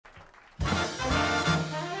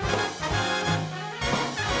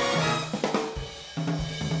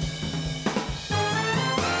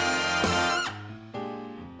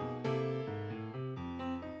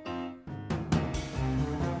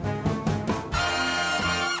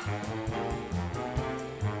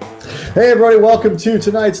Hey everybody, welcome to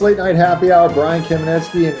tonight's Late Night Happy Hour. Brian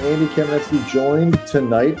Kamenetsky and Andy Kamenetsky joined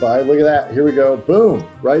tonight by, look at that, here we go, boom,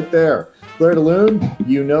 right there. Claire Lune,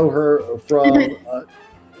 you know her from,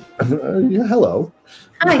 hello.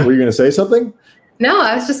 Hi. Were you going to say something? No,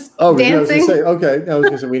 I was just dancing. I was going to say, okay. I was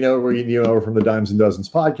going to say, we know her from the Dimes and Dozens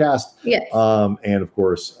podcast. Yes. And of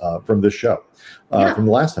course, from this show, from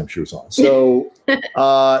the last time she was on. So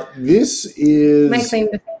this is... My claim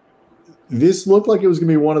to fame. This looked like it was going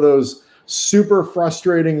to be one of those super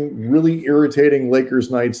frustrating, really irritating Lakers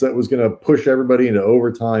nights that was going to push everybody into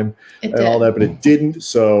overtime all that, but it didn't.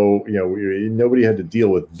 So, nobody had to deal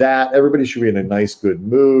with that. Everybody should be in a nice, good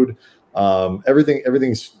mood.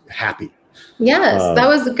 Everything's happy. Yes, that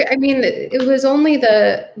was. I mean, it was only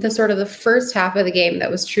the sort of the first half of the game that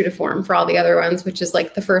was true to form for all the other ones, which is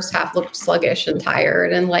like the first half looked sluggish and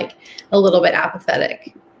tired and like a little bit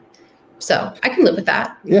apathetic. So I can live with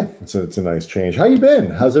that. Yeah, it's a nice change. How you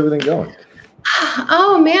been? How's everything going?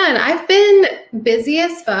 Oh man, I've been busy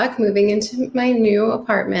as fuck moving into my new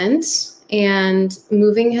apartment, and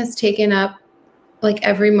moving has taken up like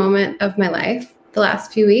every moment of my life the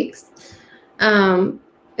last few weeks.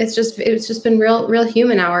 It's just been real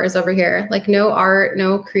human hours over here. Like no art,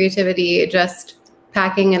 no creativity, just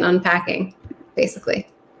packing and unpacking, basically.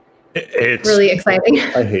 It's really exciting.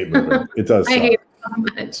 I hate moving. It does. I hate it so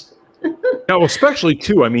much. No, especially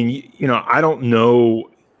too. I mean, I don't know.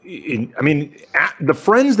 The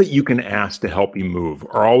friends that you can ask to help you move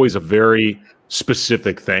are always a very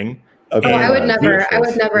specific thing. Okay. I would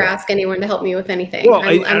never ask anyone to help me with anything. Well,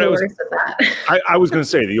 I'm the worst at that. I was going to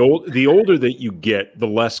say the older that you get, the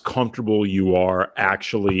less comfortable you are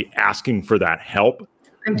actually asking for that help.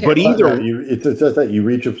 But it's just that you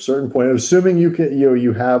reach a certain point, assuming you can,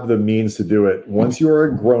 you have the means to do it. Once you are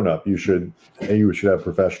a grown up, you should have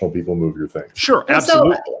professional people move your things. Sure,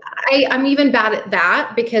 absolutely. So I'm even bad at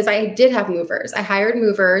that because I did have movers. I hired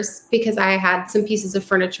movers because I had some pieces of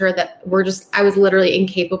furniture that I was literally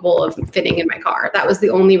incapable of fitting in my car. That was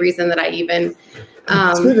the only reason that I even.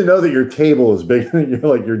 It's good to know that your table is bigger than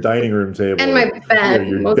your dining room table. And my bed,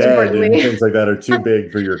 your most bed importantly. And things like that are too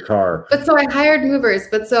big for your car. But so I hired movers.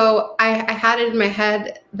 But so I had it in my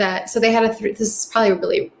head that, so they had this is probably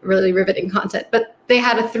really, really riveting content, but they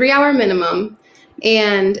had a 3-hour minimum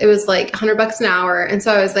and it was like $100 an hour. And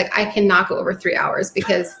so I was like, I cannot go over 3 hours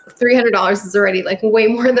because $300 is already like way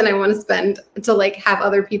more than I want to spend to like have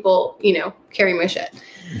other people, carry my shit.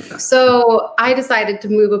 So I decided to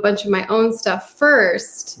move a bunch of my own stuff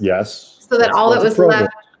first. Yes. So that all that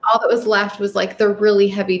was left was like the really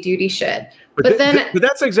heavy duty shit. But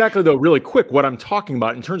that's exactly though, really quick, what I'm talking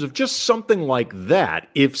about in terms of just something like that.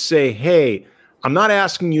 If say, hey, I'm not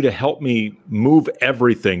asking you to help me move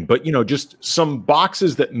everything, but just some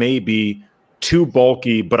boxes that may be too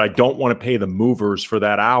bulky, but I don't want to pay the movers for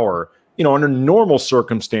that hour. Under normal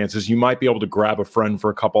circumstances, you might be able to grab a friend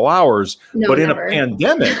for a couple hours, but never. In a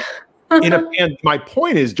pandemic, my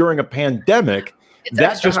point is during a pandemic,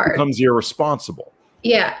 that just becomes irresponsible.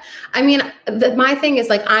 Yeah. I mean, my thing is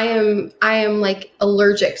like, I am like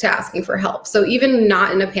allergic to asking for help. So even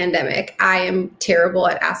not in a pandemic, I am terrible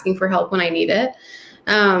at asking for help when I need it.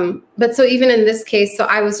 But so even in this case, so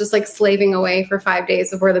I was just like slaving away for 5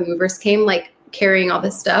 days before the movers came, like carrying all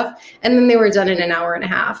this stuff. And then they were done in an hour and a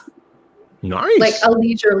half. Nice. Like a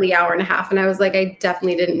leisurely hour and a half. And I was like, I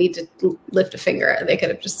definitely didn't need to lift a finger. They could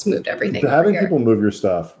have just moved everything. Having people move your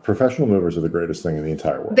stuff, professional movers are the greatest thing in the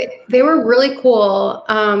entire world. They were really cool.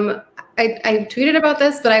 I tweeted about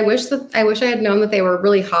this, but I wish I had known that they were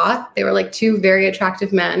really hot. They were like two very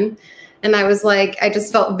attractive men. And I was like, I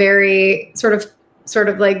just felt very sort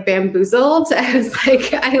of like bamboozled. I was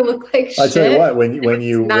like, I look like shit. I tell you what,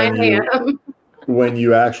 when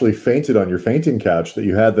you actually fainted on your fainting couch, that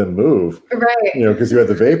you had them move, right? Because you had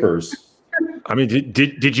the vapors. I mean,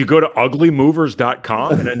 did you go to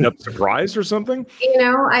uglymovers.com and end up surprised or something?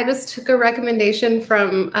 I just took a recommendation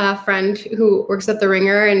from a friend who works at the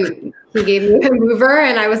Ringer, and he gave me a mover,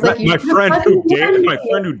 and I was like, my friend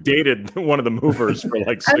who dated one of the movers for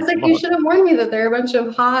like 6 months. I was like, you should have warned me that there are a bunch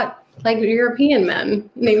of hot, like European men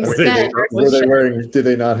named Sven. Were they wearing? Did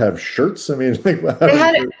they not have shirts? I mean, like,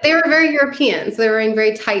 they were very European, so they were wearing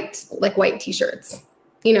very tight, like white t-shirts.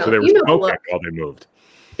 So they were smoking while they moved.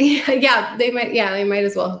 Yeah, they might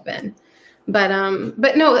as well have been. But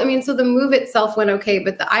no, I mean, so the move itself went okay,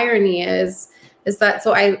 but the irony is that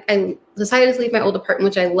so I decided to leave my old apartment,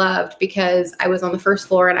 which I loved because I was on the first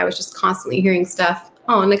floor and I was just constantly hearing stuff.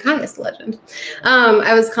 Oh, Nikias legend.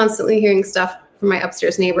 I was constantly hearing stuff from my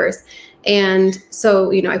upstairs neighbors. And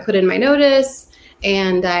so, I put in my notice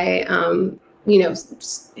and I,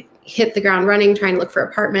 hit the ground running, trying to look for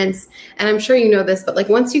apartments. And I'm sure you know this, but like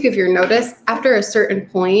once you give your notice, after a certain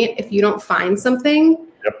point, if you don't find something,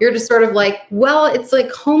 you're just sort of like, well, it's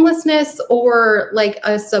like homelessness or like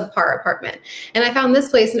a subpar apartment. And I found this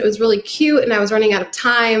place and it was really cute and I was running out of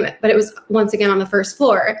time, but it was once again on the first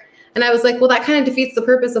floor. And I was like, well, that kind of defeats the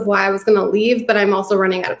purpose of why I was going to leave, but I'm also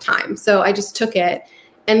running out of time. So I just took it.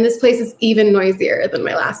 And this place is even noisier than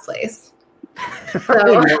my last place.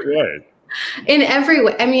 So, in every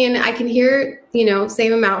way. I mean, I can hear,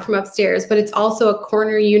 same amount from upstairs, but it's also a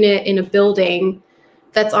corner unit in a building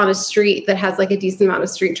that's on a street that has like a decent amount of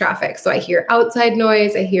street traffic. So I hear outside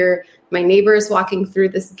noise. I hear my neighbors walking through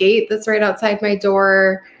this gate that's right outside my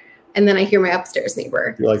door. And then I hear my upstairs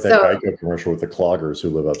neighbor. You're like that Geico commercial with the cloggers who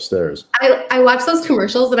live upstairs. I watch those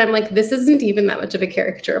commercials and I'm like, this isn't even that much of a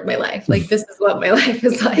caricature of my life. Like, this is what my life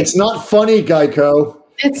is like. It's not funny, Geico.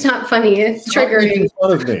 It's not funny. It's triggering. Making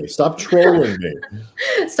fun of me. Stop trolling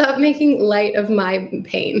me. Stop making light of my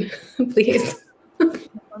pain, please.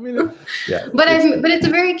 I mean, yeah. But it's a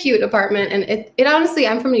very cute apartment, and it honestly,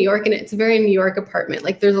 I'm from New York, and it's a very New York apartment.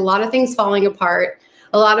 Like, there's a lot of things falling apart,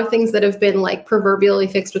 a lot of things that have been like proverbially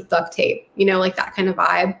fixed with duct tape, like that kind of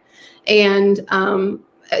vibe. And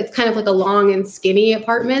it's kind of like a long and skinny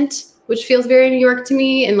apartment, which feels very New York to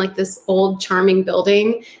me, and like this old charming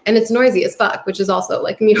building, and it's noisy as fuck, which is also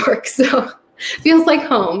like New York. So feels like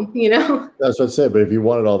home, That's what I said. But if you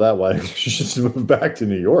wanted all that, why don't you just move back to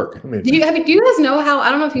New York? I mean, do you guys know how?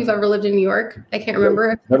 I don't know if you've ever lived in New York. I can't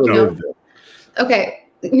remember. Never lived there. Okay,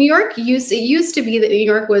 New York used to be that New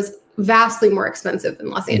York was vastly more expensive than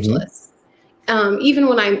Los Angeles. Even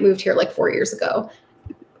when I moved here like 4 years ago,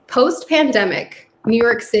 post-pandemic, New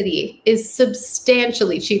York City is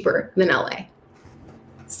substantially cheaper than LA.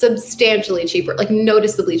 Substantially cheaper, like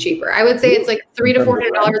noticeably cheaper. I would say it's like $300 to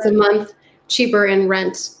 $400 a month cheaper in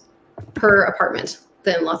rent per apartment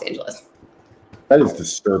than Los Angeles. That is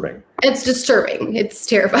disturbing. It's disturbing. It's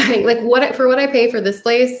terrifying. Like what I pay for this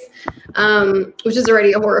place, which is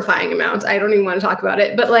already a horrifying amount. I don't even want to talk about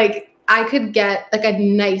it, but like I could get like a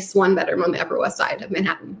nice 1-bedroom on the Upper West Side of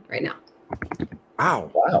Manhattan right now.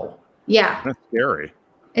 Wow. Yeah. That's scary.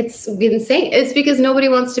 It's insane. It's because nobody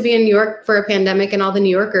wants to be in New York for a pandemic, and all the New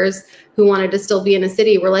Yorkers who wanted to still be in a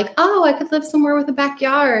city were like, oh, I could live somewhere with a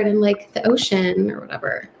backyard and like the ocean or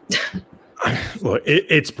whatever. Well,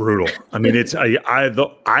 it's brutal. I mean,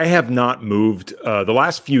 I have not moved. The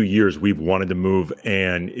last few years we've wanted to move,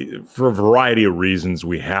 and for a variety of reasons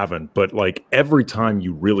we haven't. But like every time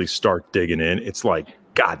you really start digging in, it's like,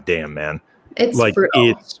 God damn, man. It's like brutal.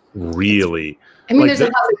 It's really. I mean, there's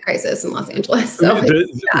a housing crisis in Los Angeles. So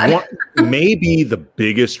maybe the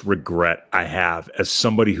biggest regret I have as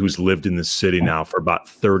somebody who's lived in this city now for about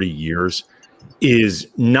 30 years is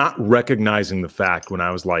not recognizing the fact when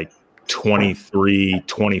I was like 23,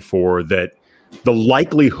 24, that the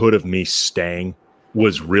likelihood of me staying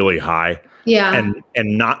was really high. Yeah.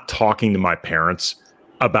 And not talking to my parents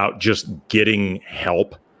about just getting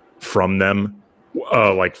help from them.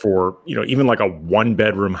 Like for, even like a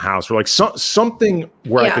 1-bedroom house or like something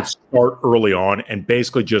where I could start early on and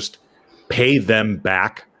basically just pay them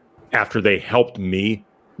back after they helped me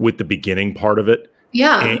with the beginning part of it.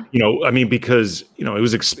 Yeah. And, because,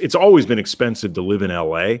 it's always been expensive to live in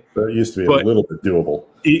LA. But it used to be a little bit doable.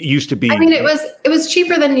 It used to be. I mean, it was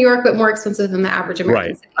cheaper than New York, but more expensive than the average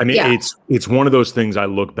American city. I mean, it's one of those things I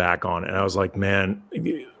look back on and I was like, man,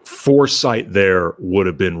 foresight there would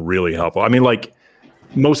have been really helpful. I mean, like,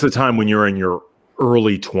 most of the time when you're in your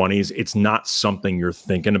early 20s, it's not something you're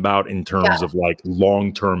thinking about in terms of like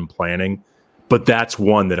long-term planning. But that's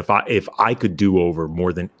one that if I could do over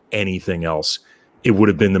more than anything else, it would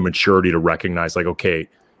have been the maturity to recognize like, okay,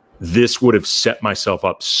 this would have set myself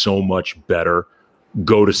up so much better.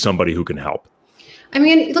 Go to somebody who can help. I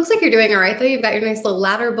mean, it looks like you're doing all right, though. You've got your nice little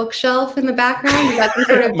ladder bookshelf in the background. You got some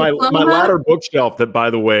sort of my ladder bookshelf that, by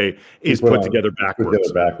the way, is put together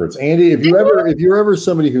backwards. Andy, if you're ever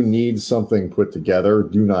somebody who needs something put together,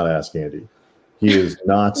 do not ask Andy. He is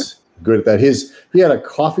not good at that. He had a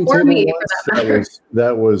coffee table once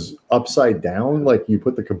that was upside down, like you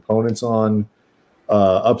put the components on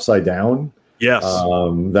upside down. Yes.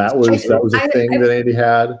 That was a thing that Andy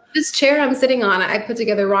had. This chair I'm sitting on, I put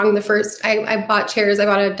together wrong. I bought chairs. I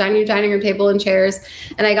bought a dining room table and chairs,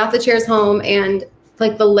 and I got the chairs home, and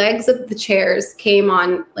like the legs of the chairs came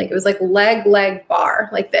on, like it was like leg bar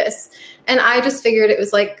like this. And I just figured it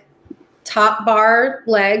was like top bar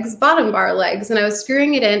legs, bottom bar legs. And I was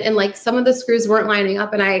screwing it in, and like some of the screws weren't lining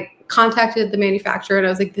up, and I contacted the manufacturer and I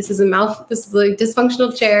was like, this is a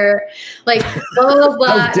dysfunctional chair, like blah, blah, blah.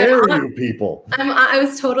 How dare you people? I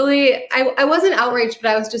was totally, I wasn't outraged,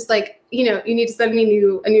 but I was just like, you need to send me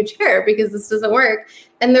a new chair because this doesn't work.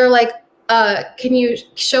 And they're like, can you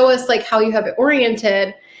show us like how you have it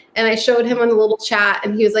oriented? And I showed him on the little chat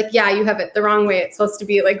and he was like, yeah, you have it the wrong way. It's supposed to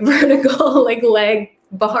be like vertical, like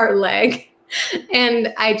bar leg.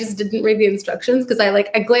 And I just didn't read the instructions because I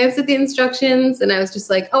glanced at the instructions and I was just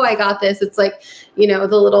like, oh, I got this. It's like, the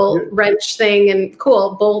little wrench thing and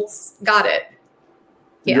cool bolts. Got it.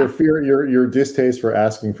 Yeah. Your distaste for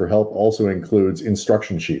asking for help also includes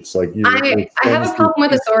instruction sheets. Like I have a problem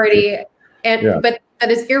with authority, but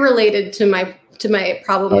that is irrelated to my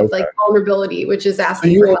problem with like vulnerability, which is asking.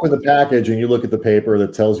 So you open the package and you look at the paper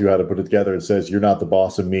that tells you how to put it together. It says you're not the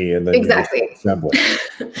boss of me, and then exactly.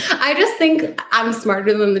 I just think I'm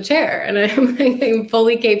smarter than the chair, and I'm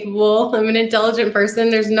fully capable. I'm an intelligent person.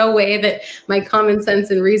 There's no way that my common sense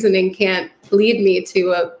and reasoning can't lead me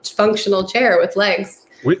to a functional chair with legs.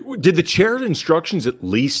 Did the chair instructions at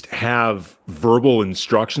least have verbal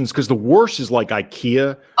instructions? Because the worst is like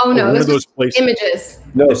Ikea. Oh no, there's just images.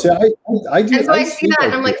 No, so I do. And so I see that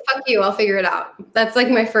and I'm like, fuck you, I'll figure it out. That's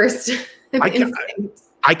like my first instinct.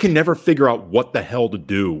 I can never figure out what the hell to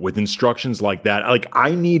do with instructions like that. Like,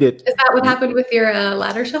 I need it. Is that what happened with your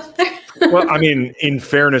ladder shelf there? Well, I mean, in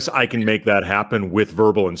fairness, I can make that happen with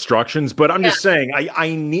verbal instructions, but I'm just saying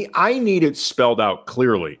I need it spelled out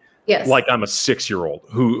clearly. Yes. Like I'm a 6-year-old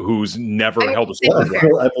who's never held a school.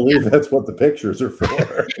 I believe that's what the pictures are for.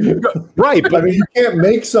 Right. But I mean, you can't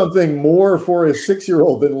make something more for a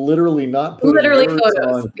 6-year-old than literally not putting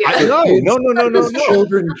photos. On. Yeah. No.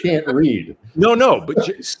 Children can't read. No, but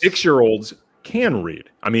 6-year-olds can read.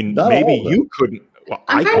 I mean, not maybe you couldn't. Well,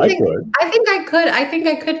 I could. I think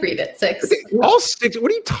I could read at 6. All 6.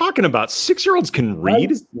 What are you talking about? 6-year-olds can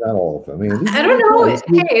read? Not all of them. I mean, I don't know.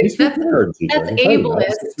 Hey, that's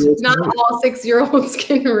ableist. Not all 6-year-olds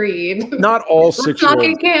can read. Not all 6-year-olds. Let's not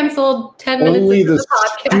get canceled 10 minutes only into the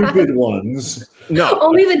podcast. Stupid ones. No.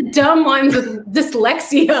 Only the dumb ones with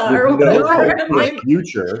dyslexia or whatever.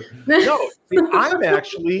 Future. No. I'm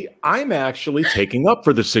actually taking up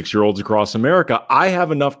for the 6-year-olds across America. I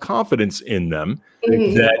have enough confidence in them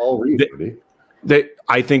that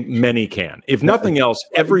I think many can. If nothing else,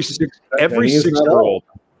 every 6-year-old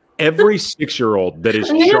that is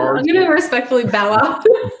charged. I'm going to respectfully bow out.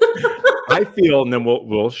 I feel, and then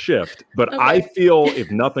we'll shift, but okay. I feel,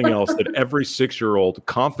 if nothing else, that every 6-year-old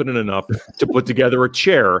confident enough to put together a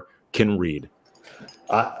chair can read.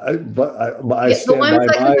 I stand by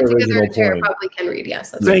my original point. Probably can read.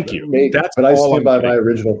 Yes. Thank you. But I stand by my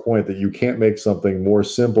original point that you can't make something more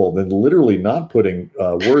simple than literally not putting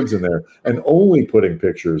words in there and only putting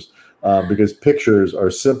pictures because pictures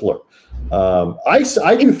are simpler.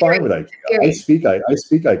 I do fine with IKEA. I speak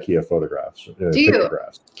IKEA photographs. Do you?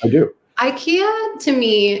 I do. IKEA to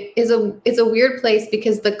me is a weird place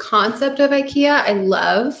because the concept of IKEA I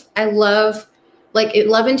love. I love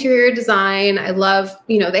interior design. I love,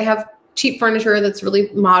 they have cheap furniture that's really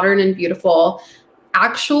modern and beautiful.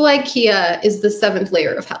 Actual IKEA is the 7th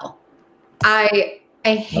layer of hell. I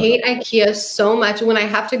hate IKEA so much. When I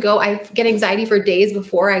have to go, I get anxiety for days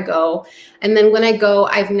before I go. And then when I go,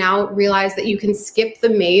 I've now realized that you can skip the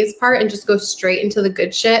maze part and just go straight into the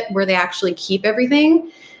good shit where they actually keep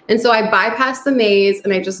everything. And so I bypass the maze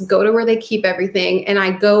and I just go to where they keep everything. And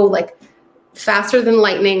I go like faster than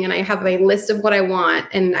lightning. And I have my list of what I want.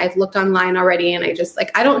 And I've looked online already. And I just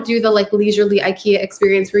I don't do the leisurely IKEA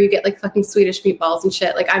experience where you get fucking Swedish meatballs and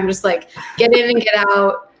shit. I'm just get in and get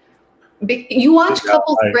out. You watch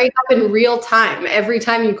couples break up in real time every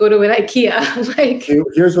time you go to an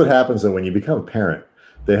IKEA. Here's what happens though when you become a parent.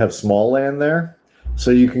 They have small land there,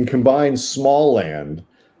 so you can combine small land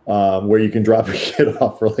where you can drop your kid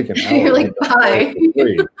off for an hour. You're like, bye.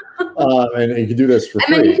 And you can do this for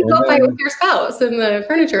free. And then you can go fight with your spouse in the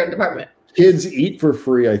furniture department. Kids eat for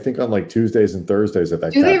free, I think, on Tuesdays and Thursdays at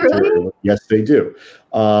that. Do they really? Yes, they do.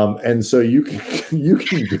 And so you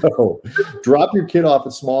can go drop your kid off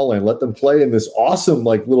at Small Land, let them play in this awesome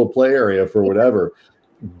little play area for whatever.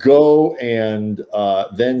 Go and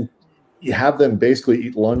then you have them basically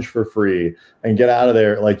eat lunch for free and get out of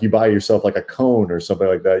there. You buy yourself a cone or something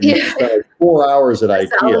like that. You spend 4 hours at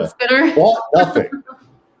IKEA. Bought nothing.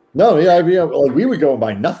 No, we would go and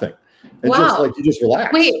buy nothing. It's just you just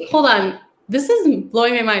relax. Wait, hold on. This is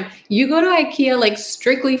blowing my mind. You go to IKEA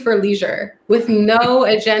strictly for leisure with no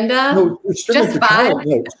agenda. No, strictly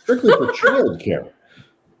for childcare.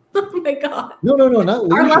 Oh my God. No, not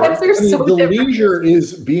leisure. Our lives are so the different. leisure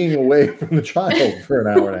is being away from the child for an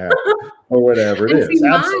hour and a half. or whatever it is.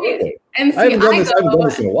 Absolutely. And see, I haven't done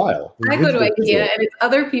this in a while. I go to Ikea and it's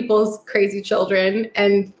other people's crazy children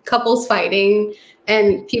and couples fighting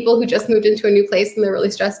and people who just moved into a new place and they're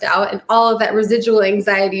really stressed out. And all of that residual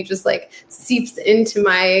anxiety just like seeps into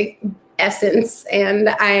my essence. And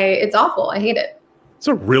it's awful. I hate it. It's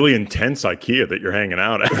a really intense Ikea that you're hanging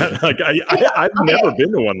out at. Like I've never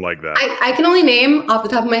been to one like that. I can only name off the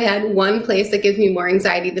top of my head one place that gives me more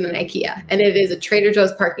anxiety than an Ikea. And it is a Trader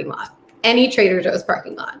Joe's parking lot. Any Trader Joe's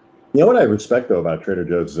parking lot. You know what I respect, though, about Trader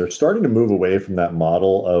Joe's is they're starting to move away from that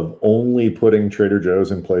model of only putting Trader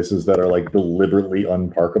Joe's in places that are like deliberately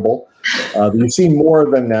unparkable. You see more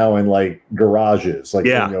of them now in like garages, like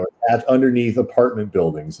underneath apartment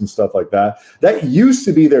buildings and stuff like that. That used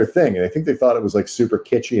to be their thing, and I think they thought it was like super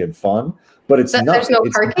kitschy and fun, but it's not. There's no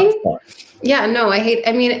parking? Yeah, no,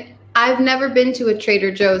 I mean, I've never been to a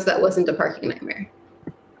Trader Joe's that wasn't a parking nightmare.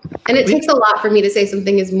 And it takes a lot for me to say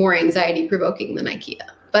something is more anxiety provoking than Ikea.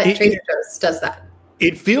 But Trader Joe's does that.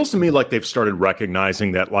 It feels to me like they've started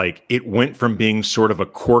recognizing that like it went from being sort of a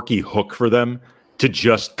quirky hook for them to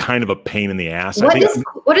just kind of a pain in the ass. What is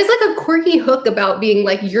like a quirky hook about being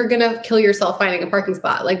like, you're going to kill yourself finding a parking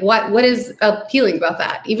spot? Like what is appealing about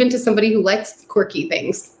that? Even to somebody who likes quirky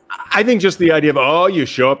things. I think just the idea of, you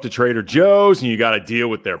show up to Trader Joe's and you got to deal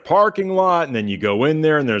with their parking lot, and then you go in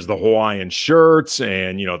there and there's the Hawaiian shirts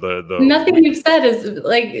and, the nothing you've said is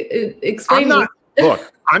like explaining.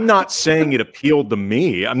 Look, I'm not saying it appealed to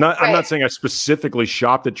me. I'm not saying I specifically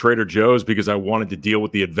shopped at Trader Joe's because I wanted to deal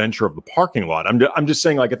with the adventure of the parking lot. I'm just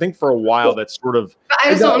saying, like, I think for a while that's sort of.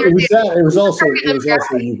 It was also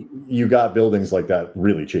you got buildings like that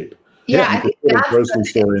really cheap. Yeah, I think that's the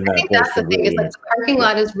thing. Is like the parking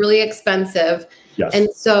lot is really expensive, and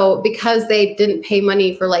so because they didn't pay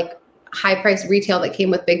money for like high price retail that came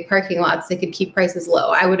with big parking lots, they could keep prices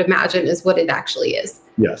low. I would imagine is what it actually is.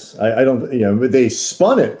 Yes, I don't. But they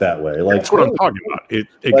spun it that way. Like that's what I'm talking about. It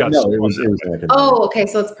got spun. It was okay.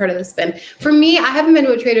 So it's part of the spin. For me, I haven't been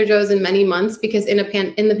to a Trader Joe's in many months because in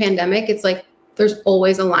the pandemic, it's like there's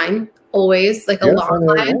always a line, always like a long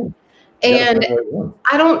line. And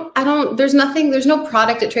there's no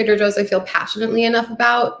product at Trader Joe's I feel passionately enough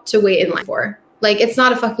about to wait in line for. Like, it's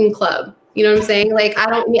not a fucking club. You know what I'm saying? Like, I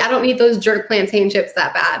don't need those jerk plantain chips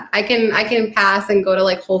that bad. I can pass and go to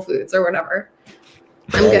like Whole Foods or whatever.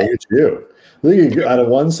 I'm good. Look at you out of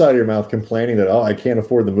one side of your mouth complaining that, I can't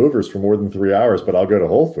afford the movers for more than 3 hours, but I'll go to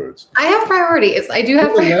Whole Foods. I have priorities. I do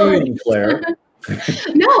have priorities. Claire.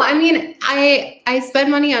 No, I mean, I spend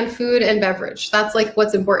money on food and beverage. That's like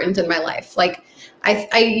what's important in my life. Like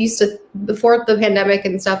I used to, before the pandemic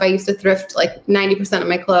and stuff, I used to thrift like 90% of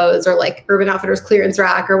my clothes or like Urban Outfitters clearance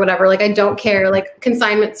rack or whatever. Like, I don't care, like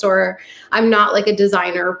consignment store. I'm not like a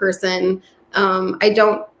designer person. I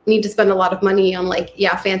don't need to spend a lot of money on like,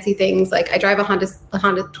 fancy things. Like, I drive a Honda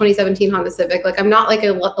 2017 Honda Civic. Like, I'm not like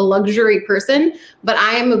a luxury person, but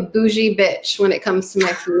I am a bougie bitch when it comes to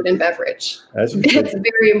my food and beverage. It's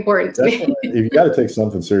very important to me. You got to take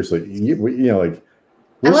something seriously.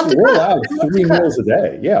 We're allowed 3 meals a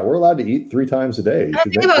day. Yeah, we're allowed to eat 3 times a day.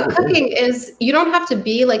 The thing about cooking is you don't have to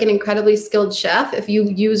be like an incredibly skilled chef if you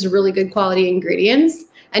use really good quality ingredients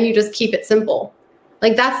and you just keep it simple.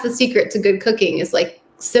 Like, that's the secret to good cooking, is like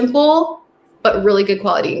simple but really good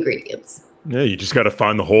quality ingredients. Yeah, you just got to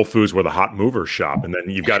find the Whole Foods where the hot movers shop, and then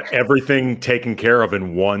you've got everything taken care of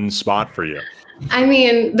in one spot for you. I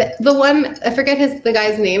mean, the one, I forget the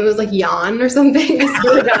guy's name. It was like Jan or something. I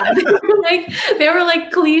swear to God. They were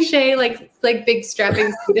like cliche, like big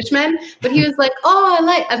strapping Swedish men. But he was like,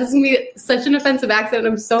 this is going to be such an offensive accent.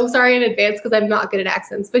 I'm so sorry in advance because I'm not good at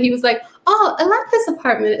accents. But he was like, I like this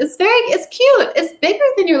apartment. It's cute. It's bigger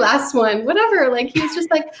than your last one. Whatever. Like, he was just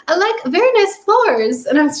like, I like very nice floors.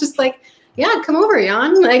 And I was just like, yeah, come over,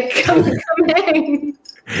 Jan. Like, come hang.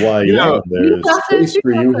 Why, there's space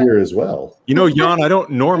for you here as well. Jan, I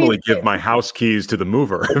don't normally give my house keys to the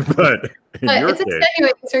mover, but it's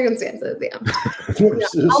extenuating circumstances, yeah.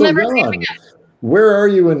 I'll never see him again. Where are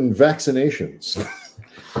you in vaccinations?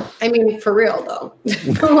 I mean, for real though.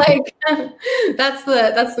 Like, that's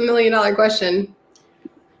the $1 million question.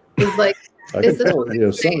 Is like, is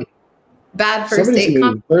this bad first date?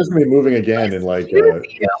 There's gonna be moving again in like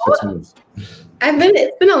 6 months.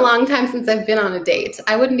 It's been a long time since I've been on a date.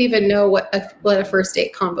 I wouldn't even know what a first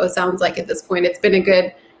date combo sounds like at this point. It's been a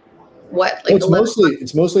good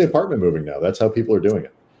it's mostly apartment moving now. That's how people are doing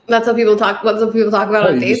it. That's how people talk. That's what people talk about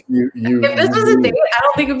on dates. If this was a date, I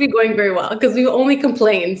don't think it would be going very well because we've only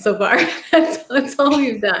complained so far. That's all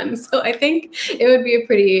we've done. So I think it would be a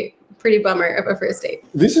pretty bummer of a first date.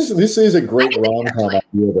 This is a great rom-com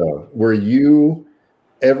idea though, where you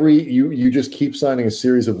you just keep signing a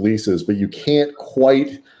series of leases, but you can't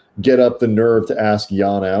quite get up the nerve to ask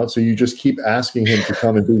Jan out. So you just keep asking him to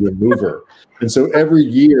come and be your mover. And so every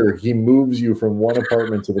year he moves you from one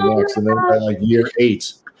apartment to the next. And then by like year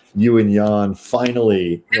 8, you and Jan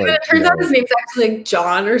finally. And then it turns out his name's actually like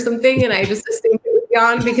John or something. And I just assumed it was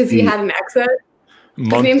Jan because he had an accent.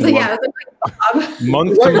 His name's like, yeah,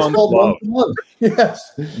 month to month love.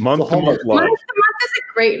 Yes. Month to month love. Month to month is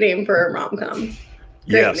a great name for a rom-com.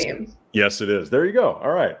 Great name. Yes, it is. There you go.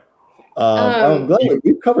 All right. I'm glad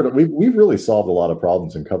we've covered it. We've really solved a lot of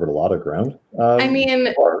problems and covered a lot of ground. I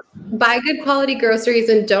mean, buy good quality groceries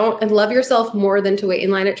and love yourself more than to wait in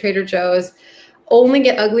line at Trader Joe's. Only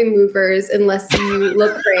get ugly movers unless you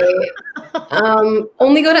look great.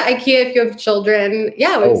 Only go to Ikea if you have children.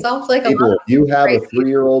 Yeah, we've solved like a lot. If you have a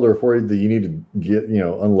 3-year-old or 4 that you need to get,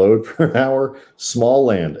 unload for an hour, small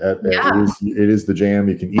land. It is the jam.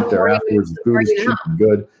 You can eat there afterwards. The food is cheap and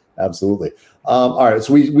good. Absolutely. All right.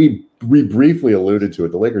 So we briefly alluded to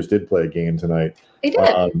it. The Lakers did play a game tonight. They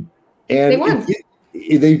did. And they won.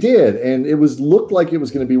 They did, and it looked like it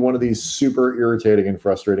was going to be one of these super irritating and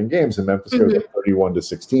frustrating games. And Memphis goes up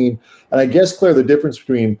 31-16. And I guess, Claire, the difference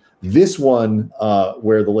between this one,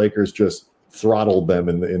 where the Lakers just throttled them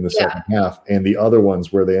in the second half, and the other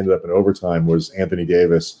ones where they ended up in overtime was Anthony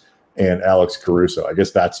Davis and Alex Caruso. I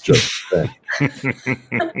guess that's just the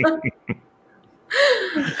thing.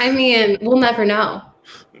 I mean, we'll never know.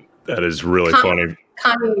 That is really funny.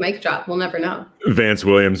 Kanye mic drop. We'll never know. Vance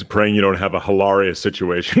Williams praying you don't have a hilarious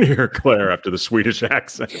situation here, Claire, after the Swedish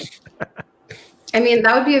accent. I mean,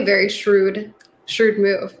 that would be a very shrewd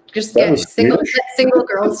move. Just get single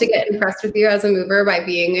girls to get impressed with you as a mover by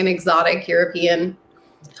being an exotic European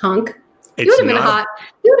hunk. You would have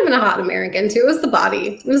been a hot American too. It was the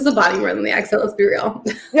body. It was the body more than the accent. Let's be real.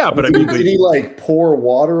 Yeah, but I mean, did he like pour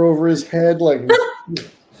water over his head? Like, no,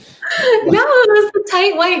 it was the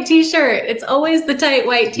tight white T-shirt. It's always the tight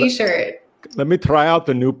white T-shirt. Let me try out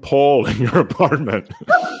the new pole in your apartment.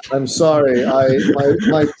 I'm sorry.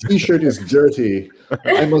 My T-shirt is dirty.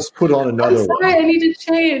 I must put on another one. I need to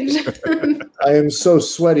change. I am so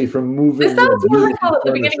sweaty from moving. This sounds more like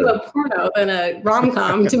the beginning of a porno than a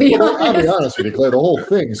rom-com, to be honest. I'll be honest with you, Claire. The whole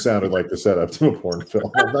thing sounded like the setup to a porn film.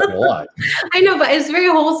 I'm not gonna lie. I know, but it's very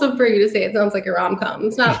wholesome for you to say it sounds like a rom-com.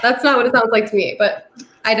 That's not what it sounds like to me, but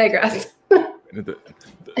I digress.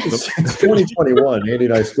 It's 2021. Andy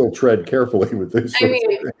and I still tread carefully with this. I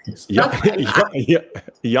mean,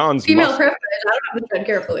 Jan's female privilege. I don't have to tread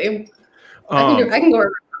carefully. I can go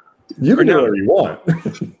wherever. You can go wherever you want.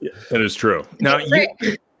 That is true. Now,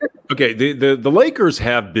 the Lakers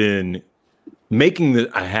have been making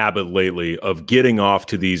a habit lately of getting off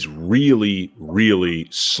to these really, really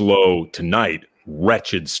slow tonight,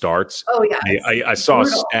 wretched starts. Oh yeah, I saw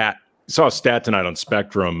a stat tonight on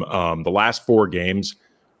Spectrum. The last 4 games,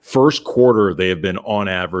 first quarter they have been on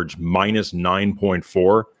average minus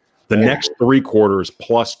 9.4. The next 3 quarters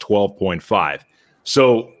plus 12.5.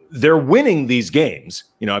 So they're winning these games.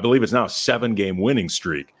 I believe it's now a 7-game winning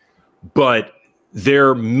streak, but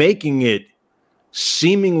they're making it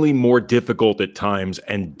seemingly more difficult at times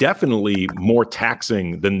and definitely more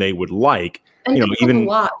taxing than they would like. And even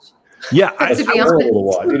watch. Yeah, it's horrible to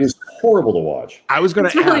watch. It is horrible to watch. I was going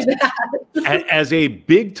to ask, as a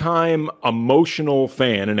big-time emotional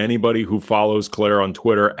fan, and anybody who follows Claire on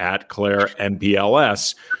Twitter at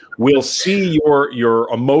ClaireMPLS will see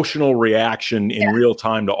your emotional reaction in real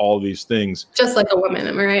time to all these things. Just like a woman,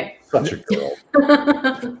 am I right? Such a girl.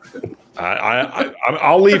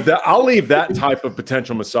 I'll leave that type of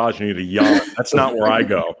potential misogyny to Jan. That's not where I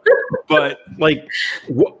go. But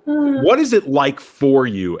what is it like for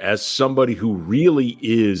you as somebody who really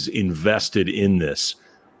is invested in this,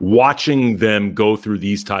 watching them go through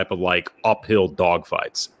these type of uphill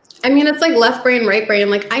dogfights? I mean, it's like left brain, right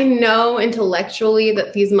brain. I know intellectually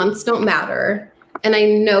that these months don't matter. And I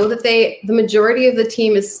know that the majority of the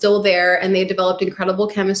team is still there and they developed incredible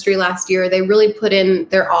chemistry last year. They really put in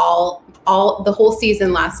their all the whole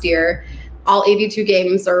season last year, all 82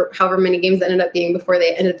 games or however many games ended up being before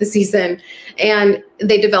they ended the season. And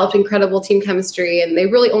they developed incredible team chemistry and they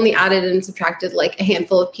really only added and subtracted a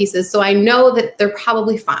handful of pieces. So I know that they're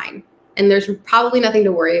probably fine and there's probably nothing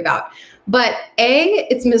to worry about. But A,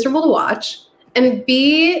 it's miserable to watch. And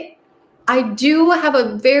B, I do have I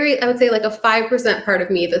would say a 5% part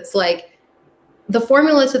of me that's the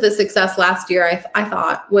formula to the success last year, I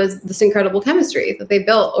thought, was this incredible chemistry that they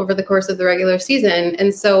built over the course of the regular season.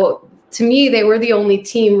 And so to me, they were the only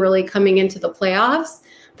team really coming into the playoffs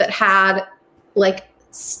that had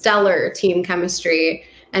stellar team chemistry.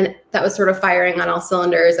 And that was sort of firing on all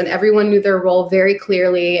cylinders. And everyone knew their role very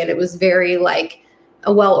clearly. And it was very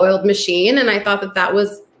a well-oiled machine. And I thought that that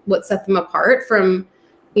was what set them apart from,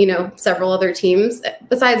 you know, several other teams,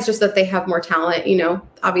 besides just that they have more talent, you know,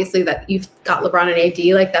 obviously that you've got LeBron and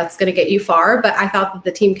AD, like that's going to get you far. But I thought that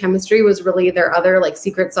the team chemistry was really their other like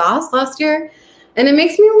secret sauce last year. And it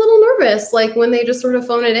makes me a little nervous, like when they just sort of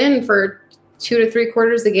phone it in for 2 to 3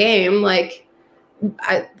 quarters a game, like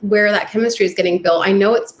where that chemistry is getting built. I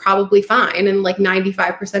know it's probably fine. And like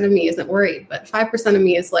 95% of me isn't worried, but 5% of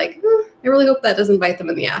me is like, I really hope that doesn't bite them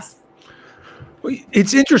in the ass.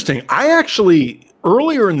 It's interesting. I actually,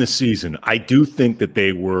 earlier in the season, I do think that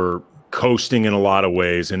they were coasting in a lot of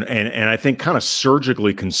ways, and I think kind of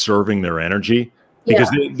surgically conserving their energy, because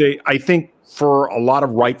they I think for a lot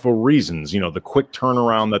of rightful reasons, you know, the quick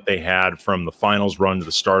turnaround that they had from the finals run to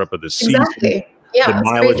the startup of the season,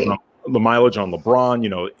 the mileage on LeBron, you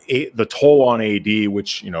know, the toll on AD,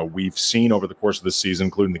 which, you know, we've seen over the course of the season,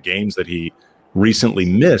 including the games that he recently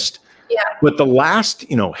missed. Yeah. But the last,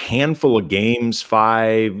 you know, handful of games,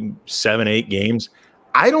 5, 7, 8 games,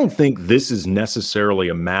 I don't think this is necessarily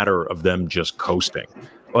a matter of them just coasting.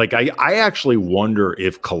 Like, I actually wonder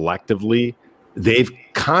if collectively they've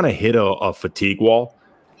kind of hit a fatigue wall,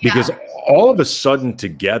 because all of a sudden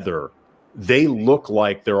together, they look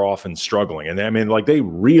like they're often struggling. And I mean, like, they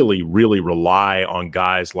really, really rely on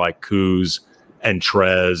guys like Kuz and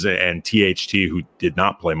Trez and THT, who did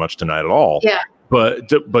not play much tonight at all. Yeah. But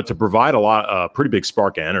to provide a pretty big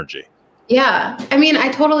spark of energy. Yeah. I mean, I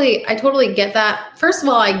totally get that. First of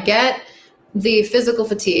all, I get the physical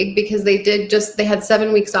fatigue, because they had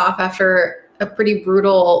 7 weeks off after a pretty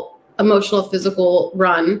brutal emotional, physical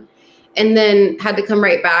run, and then had to come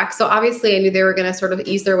right back. So obviously I knew they were going to sort of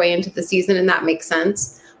ease their way into the season, and that makes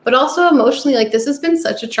sense. But also emotionally, like, this has been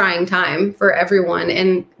such a trying time for everyone,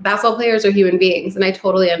 and basketball players are human beings. And I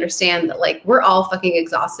totally understand that, like, we're all fucking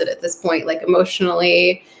exhausted at this point, like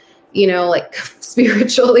emotionally, you know, like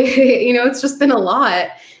spiritually, you know, it's just been a lot.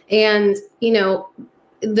 And, you know,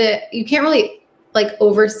 you can't really like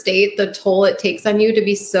overstate the toll it takes on you to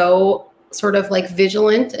be so sort of like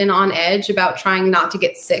vigilant and on edge about trying not to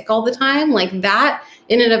get sick all the time. Like, that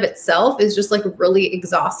in and of itself is just like really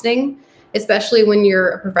exhausting, especially when you're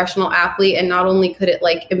a professional athlete. And not only could it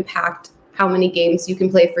like impact how many games you can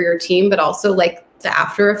play for your team, but also like the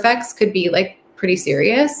after effects could be like pretty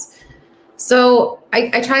serious. So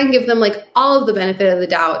I try and give them like all of the benefit of the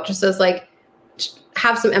doubt, just as like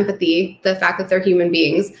have some empathy, the fact that they're human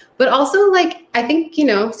beings, but also like, I think, you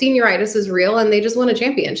know, senioritis is real, and they just won a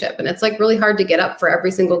championship, and it's like really hard to get up for every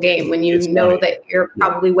single game when you know that you're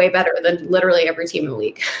probably way better than literally every team in the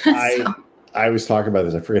league. I was talking about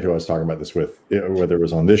this. I forget who I was talking about this with, whether it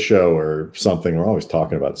was on this show or something. We're always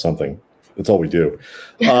talking about something. That's all we do.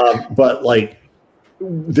 But like,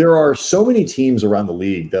 there are so many teams around the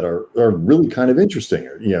league that are really kind of interesting.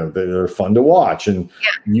 You know, they're fun to watch, and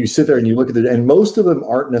you sit there and you look at it, and most of them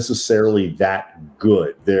aren't necessarily that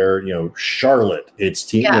good. They're, you know, Charlotte. It's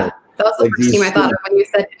team. Yeah, you know, that was the first team I thought of when you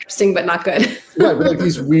said interesting but not good. Right, but like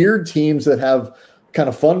these weird teams that have kind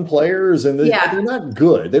of fun players, and they're not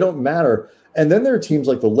good. They don't matter. And then there are teams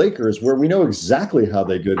like the Lakers, where we know exactly how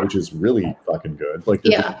they're good, which is really fucking good. Like,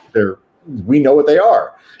 we know what they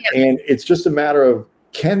are. Yeah. And it's just a matter of,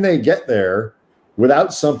 can they get there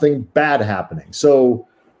without something bad happening? So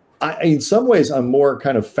in some ways, I'm more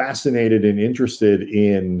kind of fascinated and interested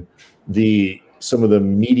in some of the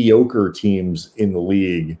mediocre teams in the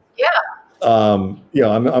league. Yeah. You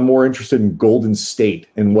know, I'm more interested in Golden State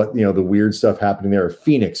and what, you know, the weird stuff happening there.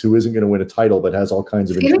 Phoenix, who isn't going to win a title, but has all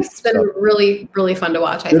kinds of. Phoenix has been really, really fun to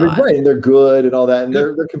watch. I thought. Right, and they're good and all that, and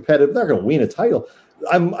they're competitive. They're going to win a title.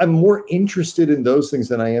 I'm more interested in those things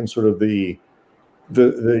than I am sort of the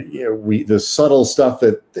subtle stuff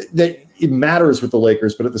that it matters with the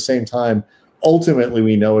Lakers, but at the same time, ultimately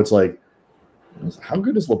we know it's like, how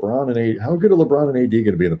good are LeBron and AD going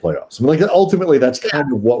to be in the playoffs? I mean, like, ultimately that's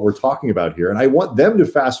kind of what we're talking about here, and I want them to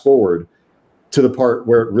fast forward to the part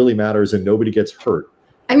where it really matters and nobody gets hurt.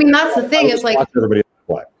 I mean, that's the thing is like everybody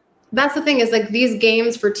play. That's the thing is like these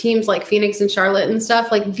games for teams like Phoenix and Charlotte and stuff,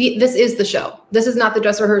 like this is the show. This is not the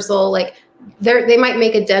dress rehearsal. Like they might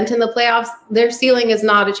make a dent in the playoffs. Their ceiling is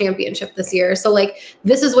not a championship this year. So like,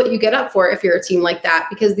 this is what you get up for if you're a team like that,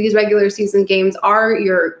 because these regular season games are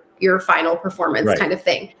your final performance kind of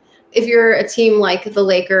thing. If you're a team like the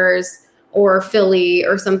Lakers or Philly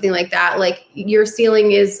or something like that, like your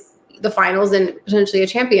ceiling is the finals and potentially a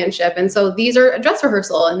championship. And so these are a dress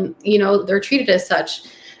rehearsal, and, you know, they're treated as such.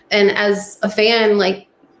 And as a fan, like,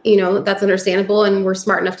 you know, that's understandable, and we're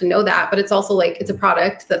smart enough to know that, but it's also like, it's a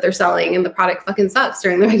product that they're selling, and the product fucking sucks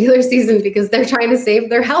during the regular season because they're trying to save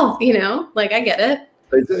their health, you know? Like, I get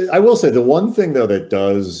it. I will say the one thing though that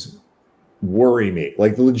does worry me.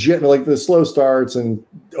 Like the slow starts and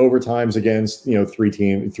overtimes against,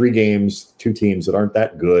 3 games, 2 teams that aren't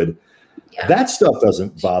that good. Yeah. That stuff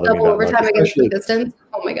doesn't bother me that much. Overtime against the Pistons.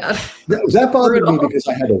 Oh my God. That bothered me because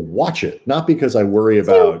I had to watch it, not because I worry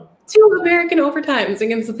about 2 American overtimes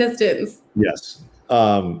against the Pistons. Yes.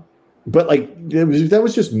 But that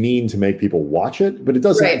was just mean to make people watch it, but it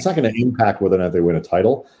doesn't, It's not going to impact whether or not they win a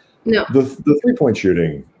title. No. The 3-point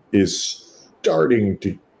shooting is starting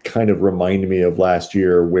to kind of remind me of last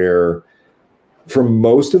year, where for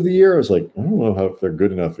most of the year, I was like, I don't know if they're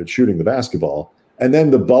good enough at shooting the basketball. And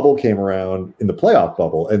then the bubble came around in the playoff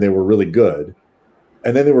bubble and they were really good.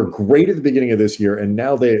 And then they were great at the beginning of this year. And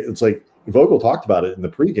now it's like Vogel talked about it in the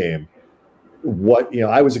pregame.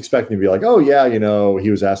 I was expecting to be like, oh yeah,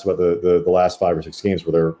 he was asked about the last 5 or 6 games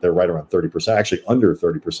where they're right around 30%, actually under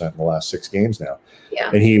 30% in the last 6 games now.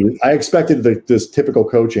 Yeah. And I expected this typical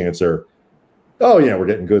coach answer, oh yeah, we're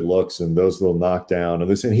getting good looks and those little knockdown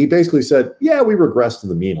and this. And he basically said, yeah, we regressed to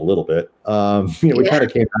the mean a little bit. We kind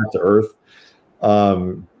of came back to earth.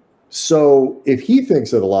 So if he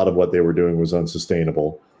thinks that a lot of what they were doing was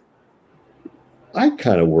unsustainable, I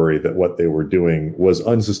kind of worry that what they were doing was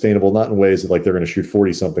unsustainable, not in ways that like they're going to shoot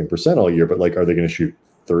 40-something% all year, but like, are they going to shoot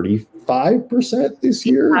 35% this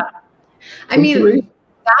year? Yeah. I mean,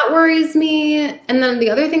 that worries me. And then the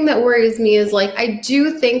other thing that worries me is like, I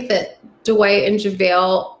do think that Dwight and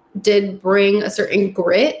JaVale did bring a certain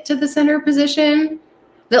grit to the center position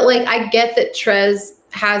that like, I get that Trez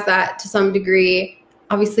has that to some degree.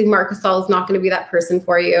 Obviously Marc Gasol is not going to be that person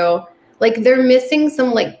for you. Like they're missing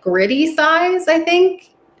some like gritty size, I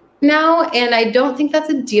think now. And I don't think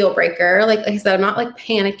that's a deal breaker. Like I said, I'm not like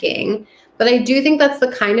panicking, but I do think that's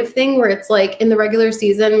the kind of thing where it's like in the regular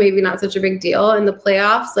season, maybe not such a big deal. In the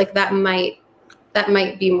playoffs, like that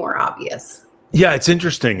might be more obvious. Yeah, it's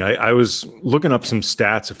interesting. I was looking up some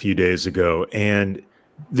stats a few days ago, and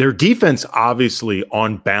their defense, obviously,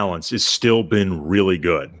 on balance, has still been really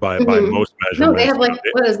good by most measurements. No, they have one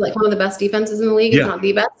of the best defenses in the league, if not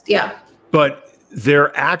the best. Yeah. But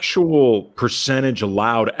their actual percentage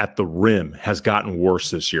allowed at the rim has gotten worse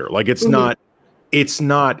this year. Like it's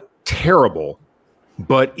not terrible,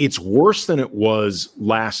 but it's worse than it was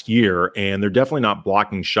last year, and they're definitely not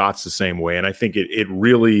blocking shots the same way. And I think it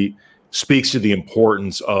really speaks to the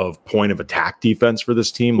importance of point of attack defense for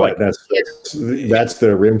this team. Like that's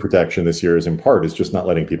the rim protection this year is in part is just not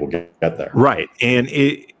letting people get there. Right. And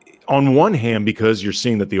on one hand, because you're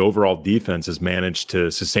seeing that the overall defense has managed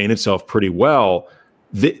to sustain itself pretty well,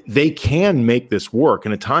 they can make this work.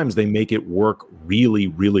 And at times they make it work really,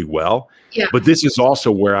 really well. Yeah. But this is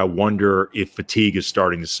also where I wonder if fatigue is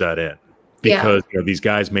starting to set in. Because these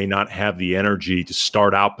guys may not have the energy to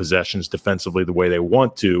start out possessions defensively the way they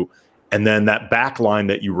want to. And then that back line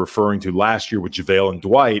that you're referring to last year with JaVale and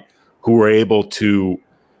Dwight, who were able to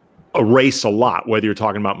erase a lot, whether you're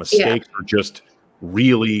talking about mistakes or just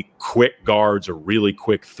really quick guards or really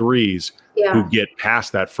quick threes who get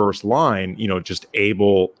past that first line, just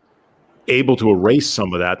able to erase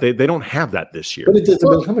some of that. They don't have that this year. But it doesn't.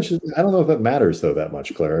 But how much? I don't know if it matters though that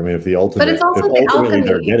much, Claire. I mean, if ultimately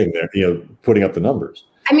they're getting there, putting up the numbers.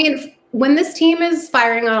 I mean, when this team is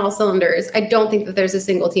firing on all cylinders, I don't think that there's a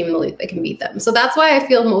single team in the league that can beat them. So that's why I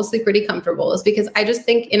feel mostly pretty comfortable, is because I just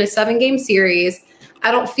think in a 7-game series,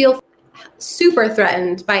 I don't feel super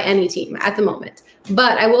threatened by any team at the moment.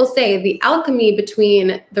 But I will say the alchemy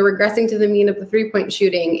between the regressing to the mean of the 3-point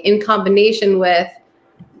shooting in combination with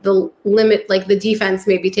the limit, like the defense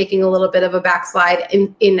maybe taking a little bit of a backslide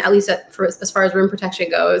in at least as far as rim protection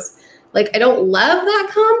goes. Like, I don't love that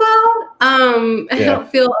combo. I don't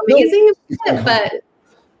feel amazing about it, but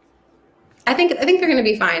I think they're going to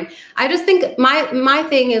be fine. I just think my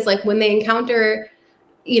thing is like when they encounter,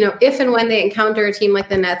 if and when they encounter a team like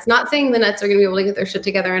the Nets, not saying the Nets are going to be able to get their shit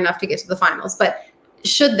together enough to get to the finals, but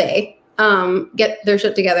should they get their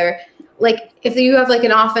shit together, like if you have like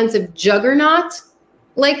an offensive juggernaut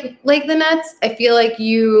like the Nets, I feel like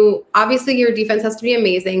obviously your defense has to be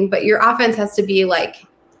amazing, but your offense has to be like,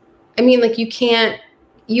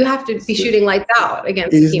 you have to be shooting lights out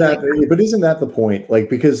against a team like that. But isn't that the point? Like,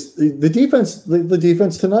 because the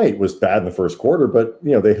defense tonight was bad in the first quarter, but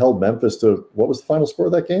they held Memphis to, what was the final score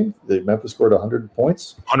of that game? Memphis scored 100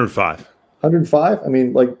 points? 105. 105? I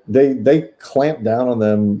mean, like they clamped down on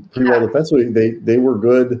them pretty well defensively. They were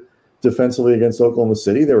good defensively against Oklahoma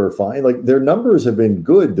City. They were fine. Like their numbers have been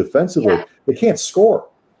good defensively. Yeah. They can't score.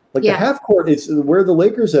 Like the half court, it's where the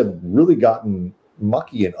Lakers have really gotten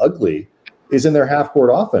mucky and ugly is in their half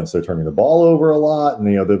court offense. They're turning the ball over a lot, and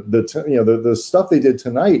the stuff they did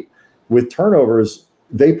tonight with turnovers,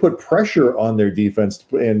 they put pressure on their defense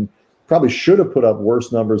and probably should have put up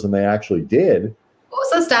worse numbers than they actually did. What was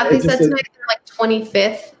the stat they said tonight? They're like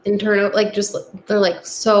 25th in turnover. Like they're like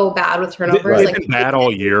so bad with turnovers. They've been bad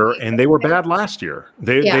all year, and they were bad last year.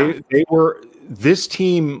 They were this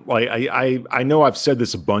team. Like I know I've said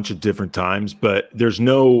this a bunch of different times, but there's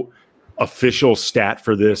no official stat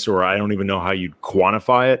for this, or I don't even know how you'd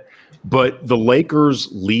quantify it. But the Lakers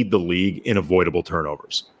lead the league in avoidable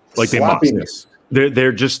turnovers. Like they must.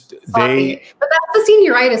 They're just they. But that's the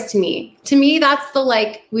senioritis to me. To me, that's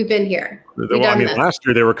the we've been here. Last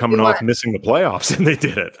year they were coming off missing the playoffs, and they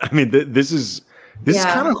did it. I mean, this is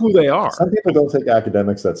kind of who they are. Some people don't take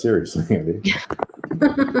academics that seriously, Andy.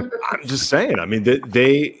 I'm just saying. I mean,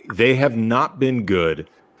 they have not been good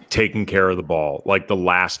taking care of the ball like the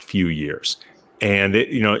last few years. And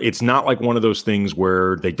it's not like one of those things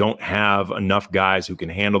where they don't have enough guys who can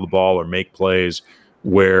handle the ball or make plays,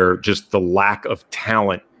 where just the lack of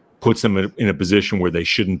talent puts them in a position where they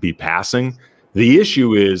shouldn't be passing. The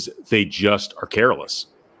issue is they just are careless.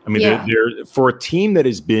 I mean, they're for a team that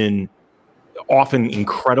has been often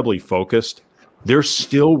incredibly focused, they're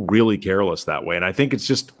still really careless that way. And I think it's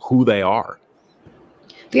just who they are.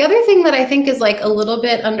 The other thing that I think is a little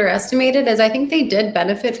bit underestimated is I think they did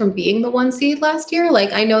benefit from being the 1 seed last year.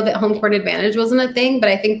 I know that home court advantage wasn't a thing, but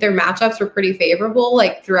I think their matchups were pretty favorable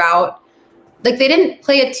throughout. They didn't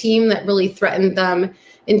play a team that really threatened them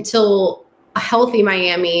until a healthy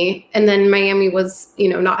Miami. And then Miami was,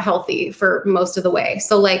 not healthy for most of the way.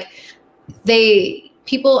 So I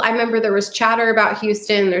remember there was chatter about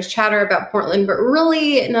Houston, there's chatter about Portland, but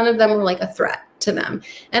really none of them were a threat to them.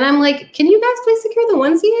 And I'm can you guys please secure the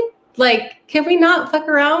 1 seed? Can we not fuck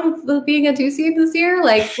around with being a 2 seed this year?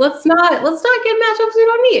 Let's not get matchups we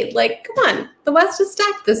don't need. Come on. The West is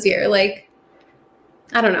stacked this year.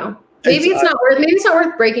 I don't know. Maybe it's not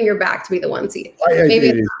worth breaking your back to be the 1 seed.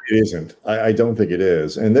 It isn't. I don't think it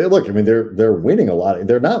is. And they're winning a lot.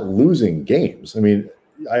 They're not losing games. I mean,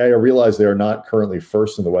 I realize they are not currently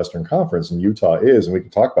first in the Western Conference, and Utah is, and we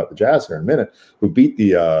can talk about the Jazz here in a minute, who beat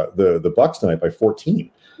the Bucks tonight by 14.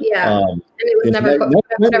 Yeah, and it was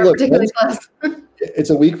never particularly close. It's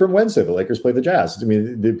a week from Wednesday. The Lakers play the Jazz. I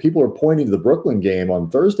mean, the people are pointing to the Brooklyn game on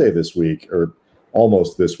Thursday this week, or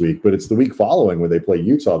almost this week, but it's the week following when they play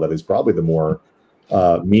Utah that is probably the more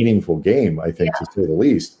meaningful game, I think, to say the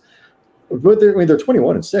least. But they're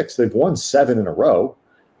 21-6. They've won 7 in a row.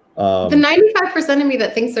 The 95% of me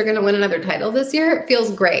that thinks they're going to win another title this year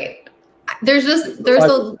feels great. There's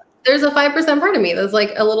a 5% part of me that's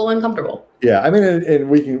a little uncomfortable. Yeah, I mean, and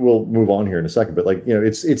we'll move on here in a second, but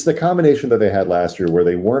it's the combination that they had last year where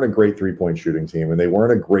they weren't a great 3-point shooting team and they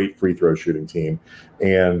weren't a great free throw shooting team,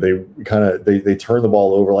 and they they turn the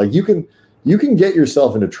ball over. You can get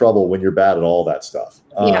yourself into trouble when you're bad at all that stuff.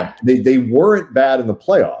 They weren't bad in the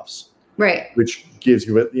playoffs. Right. Which gives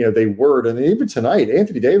you, they were. And even tonight,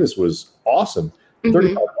 Anthony Davis was awesome.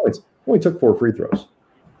 35 points. Only took 4 free throws.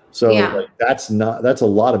 So that's a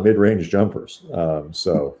lot of mid-range jumpers.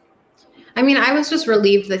 I mean, I was just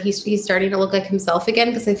relieved that he's starting to look like himself again,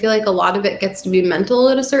 because I feel a lot of it gets to be mental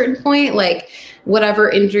at a certain point. Whatever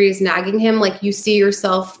injury is nagging him, you see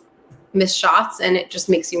yourself miss shots and it just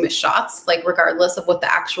makes you miss shots, regardless of what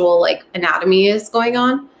the actual anatomy is going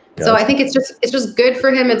on. So I think it's just good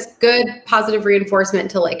for him. It's good positive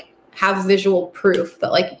reinforcement to have visual proof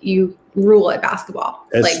that you rule at basketball.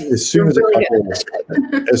 As soon as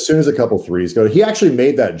a couple threes go, he actually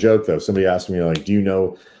made that joke though. Somebody asked me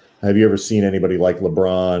have you ever seen anybody like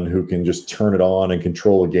LeBron who can just turn it on and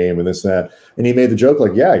control a game and this and that? And he made the joke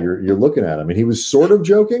you're looking at him, and he was sort of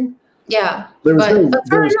joking. Yeah,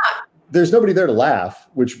 there's nobody there to laugh,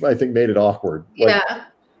 which I think made it awkward.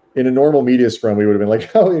 In a normal media scrum, we would have been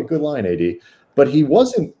oh, yeah, good line, AD. But he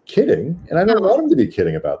wasn't kidding, and I don't want him to be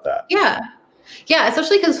kidding about that. Yeah. Yeah,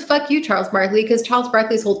 especially because fuck you, Charles Barkley, because Charles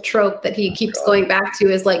Barkley's whole trope that he keeps going back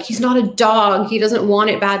to is he's not a dog. He doesn't want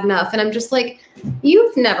it bad enough. And I'm just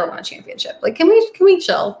you've never won a championship. Can we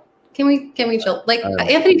chill? Can we chill?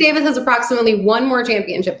 Anthony Davis has approximately 1 more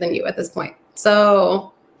championship than you at this point.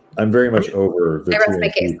 So I'm very much over the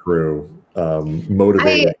TNT crew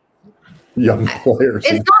motivating young players.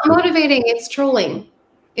 It's not motivating. It's trolling.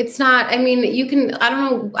 It's not, I mean,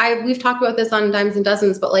 we've talked about this on Dimes and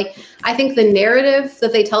Dozens, but I think the narrative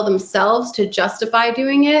that they tell themselves to justify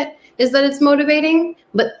doing it is that it's motivating.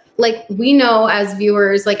 But we know as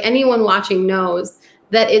viewers, anyone watching knows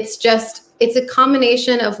that it's a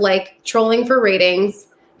combination of trolling for ratings,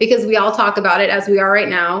 because we all talk about it as we are right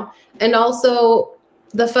now. And also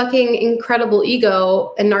the fucking incredible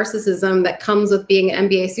ego and narcissism that comes with being an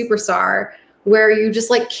NBA superstar, where you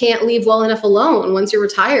just like can't leave well enough alone once you're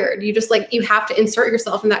retired. You just like, you have to insert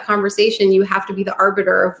yourself in that conversation. You have to be the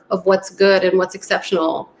arbiter of what's good and what's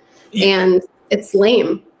exceptional. Yeah. And it's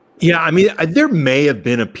lame. Yeah. I mean, there may have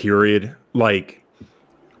been a period like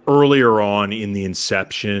earlier on in the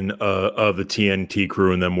inception of the TNT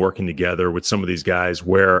crew and them working together with some of these guys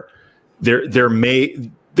where there may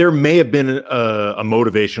have been a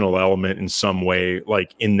motivational element in some way,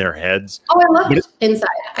 like in their heads. Oh, I love Inside.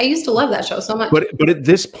 I used to love that show so much. But at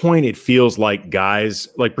this point, it feels like guys,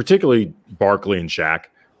 like particularly Barkley and Shaq,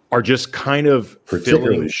 are just kind of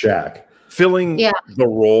filling the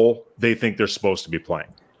role they think they're supposed to be playing.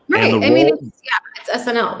 Right. I mean, it's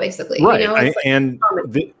SNL basically. Right. You know,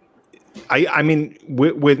 I mean,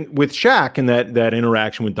 with Shaq and that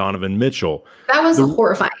interaction with Donovan Mitchell, that was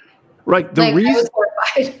horrifying. Right. I was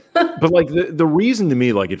horrified. But like the reason to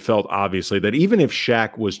me, like it felt obviously that even if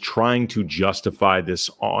Shaq was trying to justify this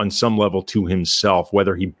on some level to himself,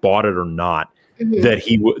 whether he bought it or not, that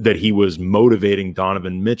he was motivating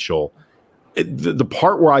Donovan Mitchell. The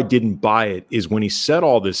part where I didn't buy it is when he said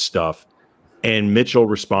all this stuff, and Mitchell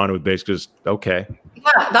responded with basically, just, "Okay."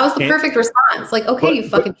 Yeah, that was the perfect response. Like, okay, you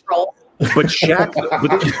fucking troll. But Shaq.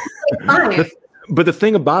 But the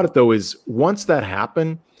thing about it though is, once that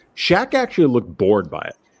happened, Shaq actually looked bored by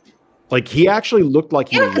it. Like he actually looked like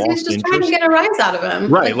he lost interest. He was just trying to get a rise out of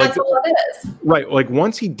him. Right. Like that's all it is. Right. Like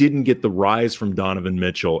once he didn't get the rise from Donovan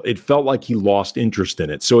Mitchell, it felt like he lost interest in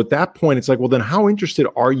it. So at that point, it's like, well, then how interested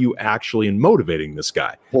are you actually in motivating this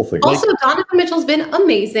guy? Whole thing. Also, Donovan Mitchell's been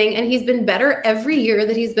amazing and he's been better every year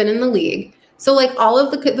that he's been in the league. So like all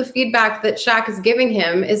of the feedback that Shaq is giving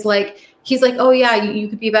him is like, he's like, oh yeah, you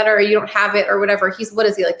could be better, or you don't have it, or whatever. What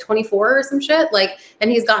is he, like 24 or some shit? Like,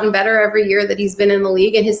 and he's gotten better every year that he's been in the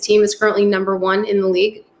league, and his team is currently number 1 in the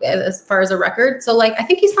league as far as a record. So like, I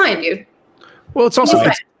think he's fine, dude. Well, it's also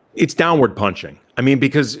it's downward punching. I mean,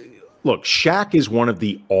 because look, Shaq is one of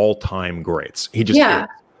the all-time greats. He just at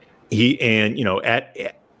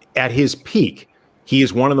his peak, he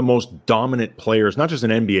is one of the most dominant players, not just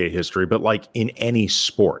in NBA history, but like in any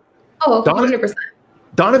sport. Oh, 100%.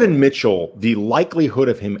 Donovan Mitchell, the likelihood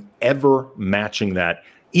of him ever matching that,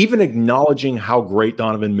 even acknowledging how great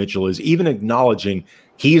Donovan Mitchell is, even acknowledging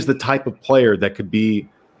he is the type of player that could be,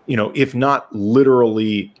 if not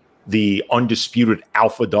literally the undisputed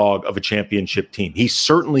alpha dog of a championship team, he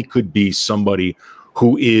certainly could be somebody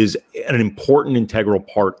who is an important integral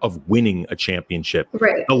part of winning a championship.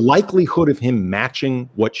 Right. The likelihood of him matching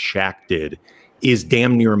what Shaq did is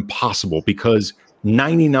damn near impossible because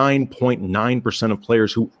 99.9% of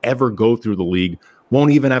players who ever go through the league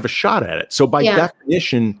won't even have a shot at it. So by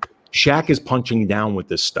definition, Shaq is punching down with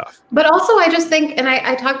this stuff. But also I just think, and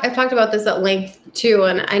I've talked about this at length too,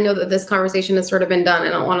 and I know that this conversation has sort of been done. I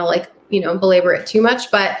don't want to belabor it too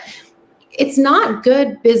much, but it's not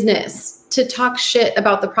good business to talk shit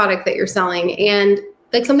about the product that you're selling. And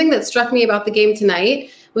like something that struck me about the game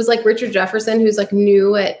tonight was like Richard Jefferson, who's like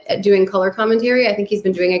new at doing color commentary. I think he's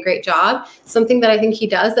been doing a great job. Something that I think he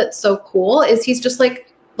does that's so cool is he's just like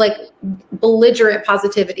belligerent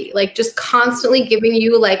positivity, like just constantly giving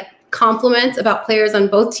you like compliments about players on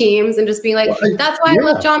both teams and just being like, that's why I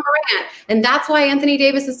love John Morant. And that's why Anthony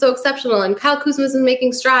Davis is so exceptional. And Kyle Kuzma is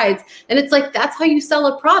making strides. And it's like, that's how you sell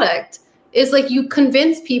a product. Is like you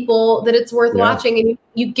convince people that it's worth watching and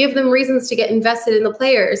you give them reasons to get invested in the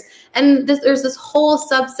players. And there's this whole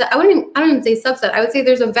subset. I don't even say subset. I would say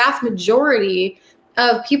there's a vast majority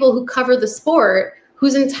of people who cover the sport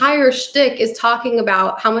whose entire shtick is talking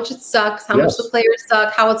about how much it sucks, how much the players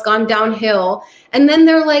suck, how it's gone downhill. And then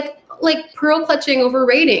they're like pearl clutching over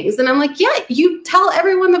ratings. And I'm like, yeah, you tell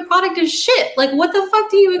everyone the product is shit. Like, what the fuck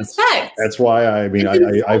do you expect? That's why I've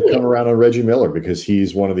come around on Reggie Miller because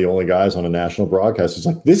he's one of the only guys on a national broadcast. It's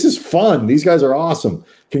like, this is fun. These guys are awesome.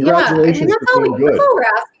 Congratulations. Yeah, I mean, that's all we're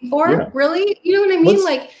asking for, really. You know what I mean?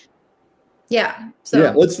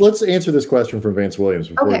 Let's answer this question from Vance Williams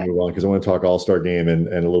before we move on, because I want to talk All-Star Game and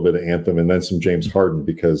a little bit of Anthem and then some James Harden,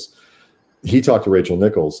 because he talked to Rachel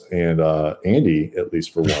Nichols, and Andy, at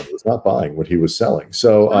least for one, was not buying what he was selling.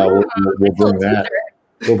 So we'll bring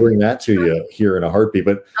that to you here in a heartbeat.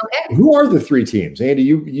 But who are the 3 teams? Andy,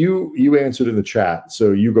 you answered in the chat,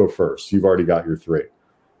 so you go first. You've already got your 3.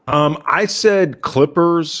 I said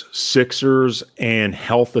Clippers, Sixers, and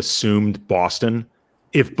health assumed Boston.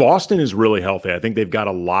 If Boston is really healthy, I think they've got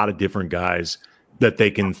a lot of different guys that they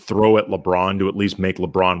can throw at LeBron to at least make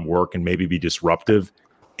LeBron work and maybe be disruptive.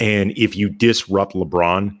 And if you disrupt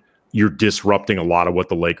LeBron, you're disrupting a lot of what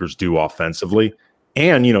the Lakers do offensively.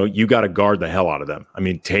 And, you got to guard the hell out of them. I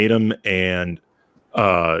mean, Tatum and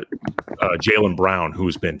Jaylen Brown,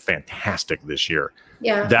 who's been fantastic this year.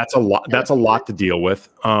 Yeah, that's a lot. That's a lot to deal with.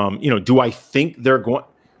 Do I think they're going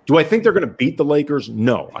to beat the Lakers?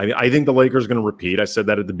 No, I think the Lakers are going to repeat. I said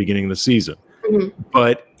that at the beginning of the season. Mm-hmm.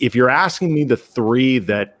 But if you're asking me the three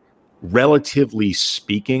that, relatively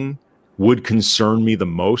speaking, would concern me the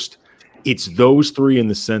most, it's those three in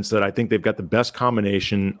the sense that I think they've got the best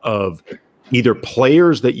combination of either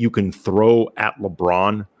players that you can throw at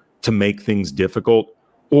LeBron to make things difficult,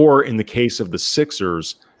 or in the case of the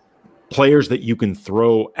Sixers, players that you can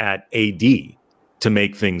throw at AD to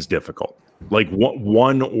make things difficult, like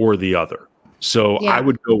one or the other. So I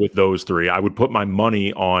would go with those three. I would put my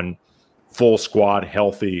money on full squad,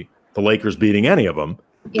 healthy, the Lakers beating any of them,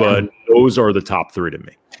 but those are the top three to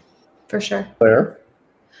me. For sure. Claire?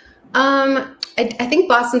 I think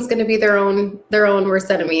Boston's going to be their own worst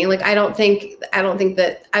enemy. Like, I don't think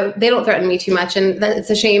that they don't threaten me too much, and it's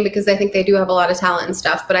a shame because I think they do have a lot of talent and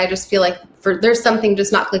stuff. But I just feel like there's something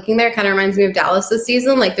just not clicking there. It kind of reminds me of Dallas this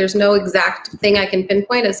season. Like, there's no exact thing I can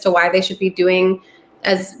pinpoint as to why they should be doing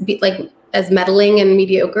as meddling and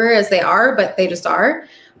mediocre as they are, but they just are.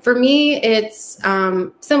 For me, it's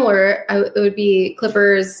similar. It would be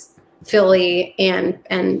Clippers, Philly,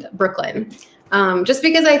 and Brooklyn. Just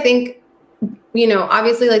because I think,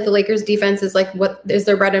 obviously, like, the Lakers defense is like what is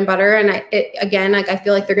their bread and butter. And I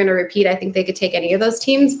feel like they're going to repeat. I think they could take any of those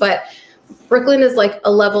teams, but Brooklyn is like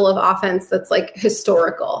a level of offense that's like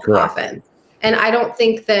historical offense. And I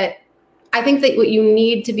think that what you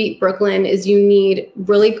need to beat Brooklyn is you need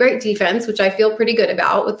really great defense, which I feel pretty good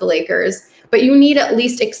about with the Lakers, but you need at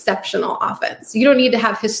least exceptional offense. You don't need to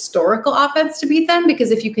have historical offense to beat them,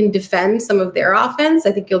 because if you can defend some of their offense,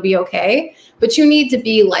 I think you'll be okay. But you need to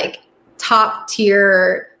be like top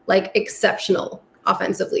tier, like exceptional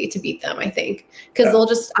offensively to beat them, I think, because they'll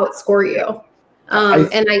just outscore you.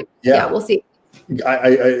 We'll see.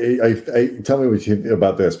 I tell me what you think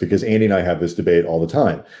about this, because Andy and I have this debate all the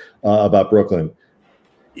time about Brooklyn.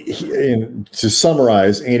 To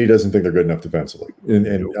summarize, Andy doesn't think they're good enough defensively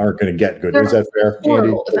and aren't going to get good. Is that fair,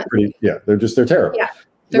 Andy? They're terrible. Yeah,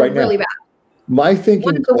 they're right really now. bad. My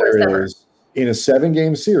thinking there is, in a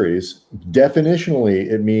 7-game series, definitionally,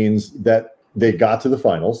 it means that they got to the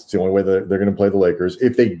finals. It's the only way that they're going to play the Lakers.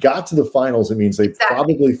 If they got to the finals, it means they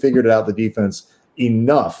probably figured out the defense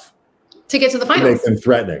enough to get to the finals, to make them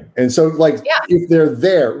threatening. And so, if they're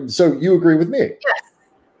there, so you agree with me? Yes.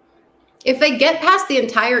 If they get past the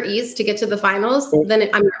entire East to get to the finals, then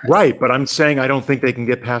I'm nervous. Right, but I'm saying I don't think they can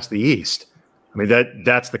get past the East. I mean,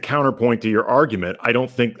 that's the counterpoint to your argument. I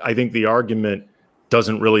think the argument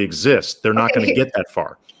doesn't really exist. They're not going to get that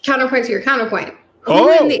far. Counterpoint to your counterpoint. Who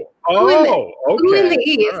in the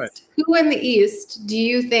East? Right. Who in the East do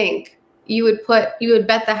you think you would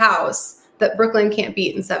bet the house that Brooklyn can't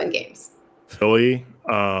beat in 7 games? Philly,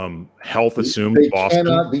 health assumed. They Boston.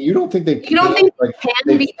 Cannot be, you don't think they can? You don't think they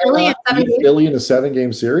can beat Philly in 7 games? Philly in a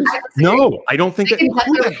 7-game series? No, I don't think that. Who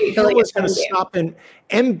the hell is going to stop an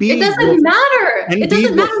Embiid? It doesn't matter. It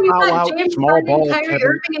doesn't matter when you got James Harden, and Kyrie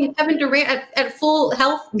Irving and Kevin Durant at full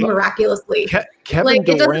health miraculously. Kevin Durant.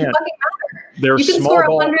 It doesn't fucking matter. There's you can score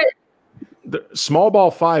 100. The small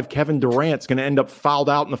ball 5, Kevin Durant's going to end up fouled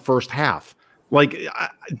out in the first half. Like,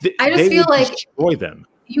 I just feel like destroy them.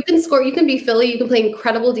 You can score. You can be Philly. You can play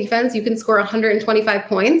incredible defense. You can score 125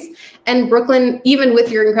 points. And Brooklyn, even with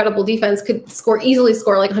your incredible defense, could easily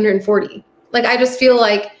score like 140. Like, I just feel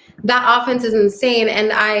like that offense is insane.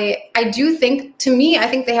 And I do think, to me, I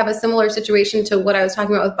think they have a similar situation to what I was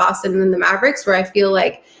talking about with Boston and the Mavericks, where I feel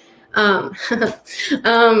like that's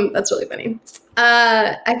really funny.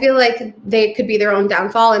 I feel like they could be their own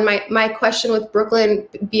downfall. And my question with Brooklyn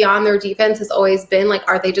beyond their defense has always been like,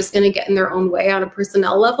 are they just going to get in their own way on a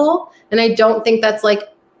personnel level? And I don't think that's like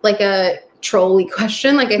a trolly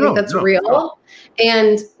question. Like, I think that's real. No.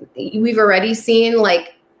 And we've already seen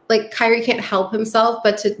like Kyrie can't help himself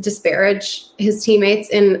but to disparage his teammates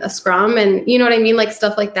in a scrum, and you know what I mean? Like,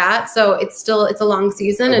 stuff like that. So it's a long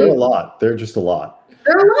season. They're a lot. They're just a lot.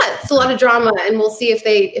 They're a lot. It's a lot of drama, and we'll see if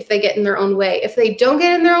they get in their own way. If they don't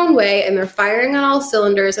get in their own way and they're firing on all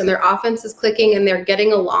cylinders and their offense is clicking and they're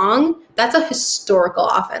getting along, that's a historical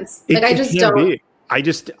offense.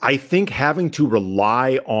 I think having to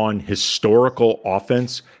rely on historical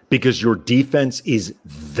offense because your defense is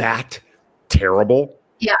that terrible.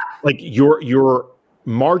 Yeah. Like, your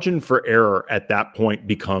margin for error at that point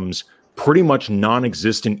becomes pretty much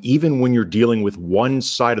non-existent, even when you're dealing with one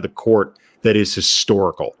side of the court that is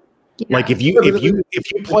historical. Yeah. Like, if you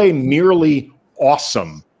play merely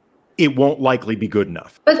awesome, it won't likely be good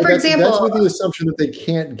enough. But for example, that's with the assumption that they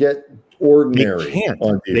can't get ordinary. They can't.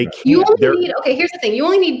 On defense. They can't. You only need, okay, here's the thing. You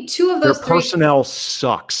only need 2 of those Their three. personnel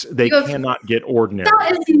sucks. They cannot get ordinary.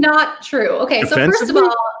 That is not true. Okay, so first of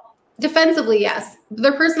all, defensively, yes.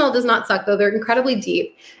 Their personnel does not suck, though. They're incredibly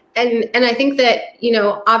deep. And I think that,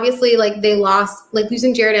 obviously, like, they lost, like,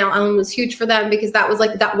 losing Jared Allen was huge for them because that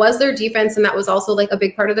was their defense, and that was also, like, a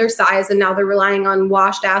big part of their size, and now they're relying on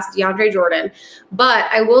washed-ass DeAndre Jordan. But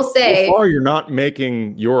I will say... So far, you're not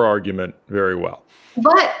making your argument very well.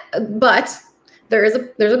 But there's a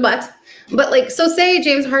but. But, like, so say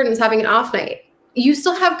James Harden's having an off night. You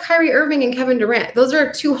still have Kyrie Irving and Kevin Durant. Those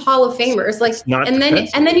are 2 Hall of Famers. Like, and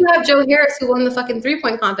then you have Joe Harris, who won the fucking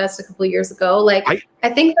 3-point contest a couple of years ago. Like, I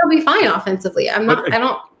think they'll be fine offensively.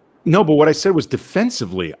 No, but what I said was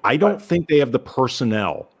defensively. I don't think they have the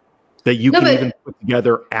personnel that you can even put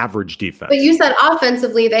together average defense. But you said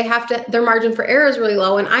offensively, their margin for error is really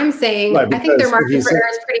low. And I'm saying, I think their margin for error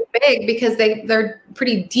is pretty big because they're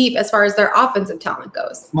pretty deep as far as their offensive talent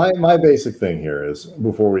goes. My basic thing here is,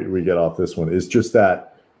 before we get off this one, is just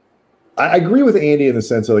that I agree with Andy in the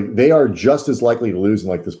sense of, like, they are just as likely to lose in,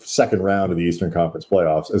 like, the second round of the Eastern Conference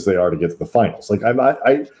playoffs as they are to get to the finals. Like,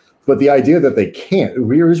 but the idea that they can't,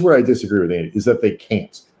 here's where I disagree with Andy, is that they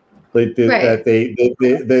can't. That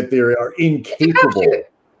they are incapable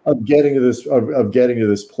of getting to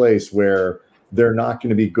this place where they're not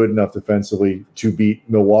going to be good enough defensively to beat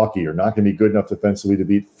Milwaukee, or not going to be good enough defensively to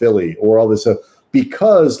beat Philly, or all this stuff.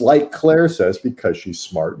 Because, like Claire says, because she's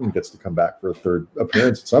smart and gets to come back for a third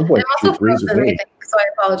appearance at some point. I'm also frozen, I think, so I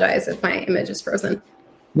apologize if my image is frozen.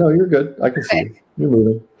 No, you're good. I can see you. You're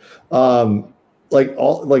moving.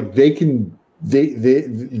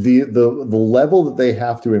 The level that they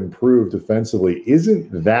have to improve defensively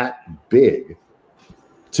isn't that big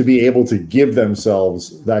to be able to give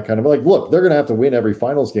themselves that kind of, like, look, they're going to have to win every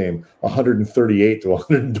finals game 138 to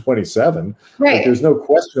 127. Right. Like, there's no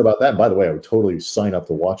question about that. And by the way, I would totally sign up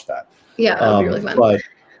to watch that. Yeah, that would be really fun. But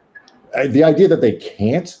the idea that they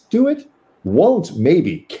can't do it, won't,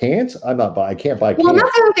 maybe, can't. I can't buy. Well,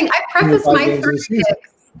 that's the other thing. I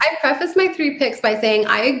prefaced my 3 picks by saying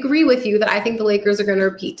I agree with you that I think the Lakers are going to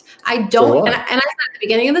repeat. I don't, and I said at the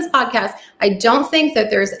beginning of this podcast, I don't think that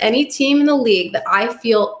there's any team in the league that I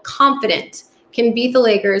feel confident can beat the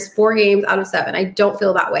Lakers 4 games out of 7. I don't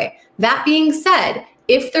feel that way. That being said,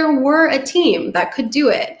 if there were a team that could do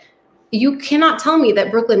it, you cannot tell me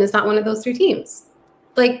that Brooklyn is not one of those 3 teams.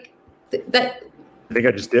 Like that. I think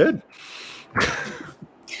I just did.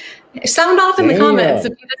 Sound off in the comments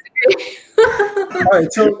if you disagree. All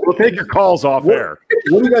right, so we'll take your calls off air.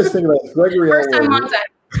 What do you guys think about Gregory Elwood?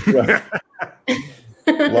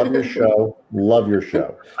 Love your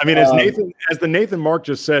show. I mean, as the Nathan Mark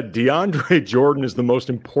just said, DeAndre Jordan is the most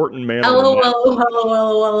important man. LOL.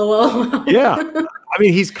 Yeah, I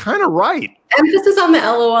mean, he's kind of right. Emphasis on the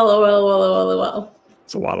LOL.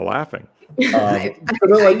 It's a lot of laughing. You have to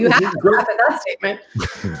laugh at that statement.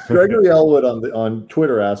 Gregory Elwood on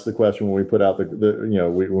Twitter asked the question when we put out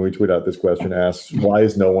when we tweet out this question, asks, why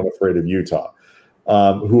is no one afraid of Utah?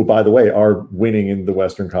 Who, by the way, are winning in the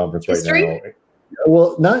Western Conference right now.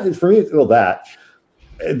 Well, not for me. Well, that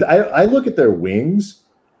I look at their wings,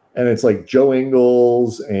 and it's like Joe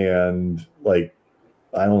Ingles and, like,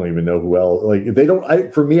 I don't even know who else. Like, they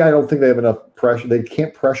don't. For me, I don't think they have enough pressure. They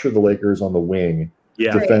can't pressure the Lakers on the wing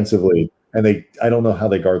defensively. And I don't know how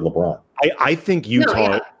they guard LeBron. I think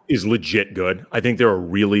Utah is legit good. I think they're a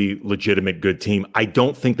really legitimate good team. I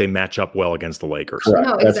don't think they match up well against the Lakers. Correct.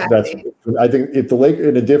 No, exactly. I think if the Lakers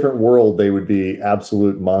in a different world, they would be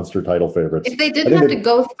absolute monster title favorites. If they didn't have to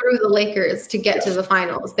go through the Lakers to get to the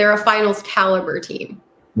finals, they're a finals caliber team.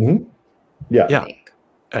 Mm-hmm. Yeah.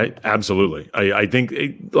 Absolutely. I think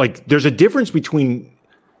there's a difference between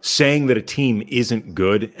saying that a team isn't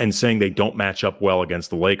good and saying they don't match up well against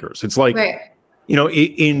the Lakers. It's like,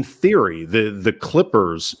 in theory, the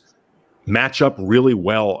Clippers match up really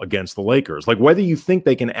well against the Lakers. Like, whether you think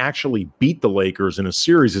they can actually beat the Lakers in a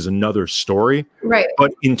series is another story. Right.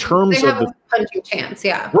 But in terms of a punching chance,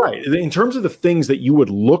 right. In terms of the things that you would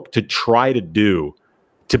look to try to do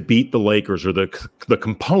to beat the Lakers, or the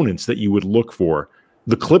components that you would look for,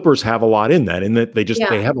 the Clippers have a lot in that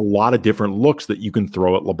they have a lot of different looks that you can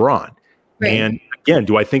throw at LeBron. Right. And again,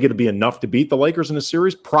 do I think it'd be enough to beat the Lakers in a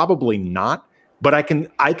series? Probably not, but I can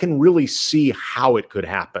really see how it could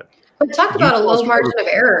happen. But talk about a low margin of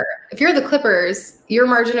error. If you're the Clippers, your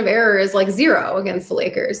margin of error is like 0 against the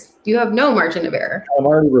Lakers. You have no margin of error. I'm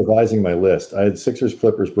already revising my list. I had Sixers,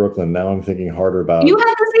 Clippers, Brooklyn. Now I'm thinking harder about. You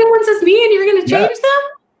had the same ones as me, and you're going to change them?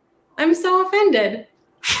 I'm so offended.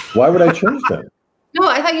 Why would I change them? No,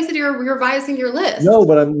 I thought you said you were revising your list. No,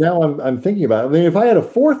 but I'm thinking about it. I mean, if I had a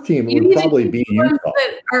fourth team, it would probably be Utah.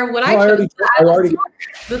 Or what I already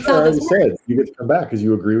said you get to come back because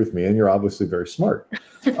you agree with me, and you're obviously very smart.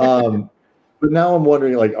 But now I'm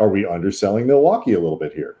wondering, like, are we underselling Milwaukee a little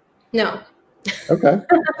bit here? No. Okay,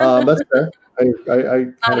 that's fair. I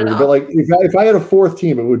kind of, but like, if I had a fourth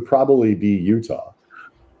team, it would probably be Utah.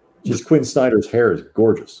 Just Quinn Snyder's hair is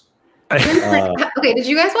gorgeous. Okay, did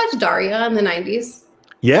you guys watch Daria in the 90s?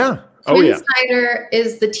 Yeah. Quinn Snyder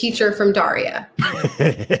is the teacher from Daria.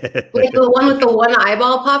 Like the one with the one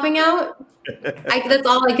eyeball popping out. That's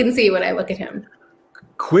all I can see when I look at him.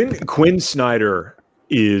 Quinn Snyder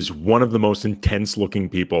is one of the most intense looking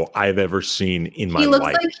people I've ever seen in my life. He looks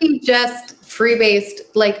like he just freebased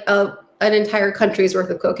like an entire country's worth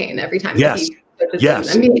of cocaine every time. Yes.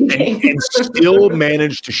 And still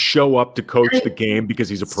managed to show up to coach the game because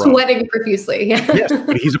he's a pro. Sweating profusely. Yeah. Yes,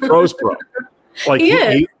 but he's a pro's pro. Like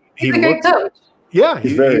he looks, coach. Yeah, he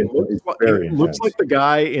looks like the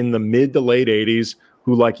guy in the mid to late 80s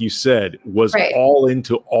who, like you said, was all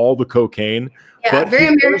into all the cocaine. Yeah, but very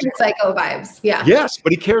American Psycho vibes. Yeah. Yes,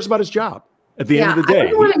 but he cares about his job at the end of the day. I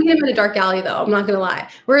wouldn't want to meet him in a dark alley, though. I'm not going to lie.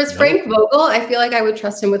 Whereas Frank Vogel, I feel like I would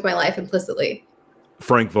trust him with my life implicitly.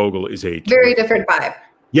 Frank Vogel is a very different vibe.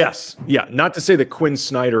 Yes. Yeah. Not to say that Quinn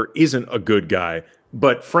Snyder isn't a good guy,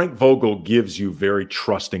 but Frank Vogel gives you very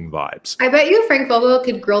trusting vibes. I bet you Frank Vogel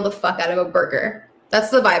could grill the fuck out of a burger. That's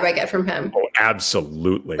the vibe I get from him. Oh,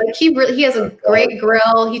 absolutely. Like he has a great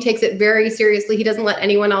grill. He takes it very seriously. He doesn't let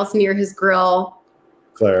anyone else near his grill.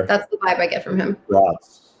 Claire. That's the vibe I get from him.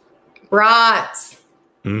 Brats.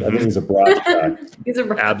 Mm-hmm. I think he's a brats guy. He's a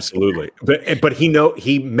brats. Absolutely. But he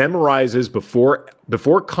memorizes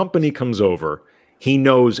before company comes over. He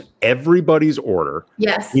knows everybody's order.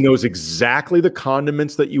 Yes. He knows exactly the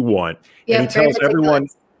condiments that you want. And he tells everyone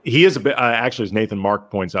he is a bit, actually, as Nathan Mark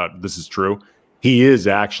points out, this is true. He is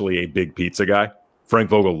actually a big pizza guy. Frank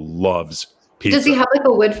Vogel loves pizza. Does he have like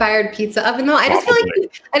a wood-fired pizza oven though? I just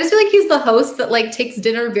feel like he's the host that like takes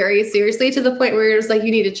dinner very seriously to the point where you're just like, you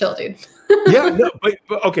need to chill, dude. Yeah, no, but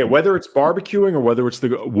okay, whether it's barbecuing or whether it's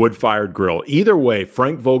the wood-fired grill, either way,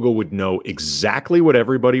 Frank Vogel would know exactly what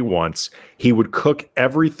everybody wants. He would cook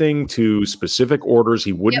everything to specific orders.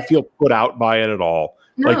 He wouldn't feel put out by it at all.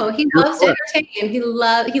 No, he loves to entertain. He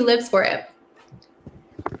lives for it.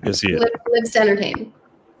 Yes, he lives to entertain.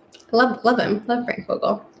 Love him. Love Frank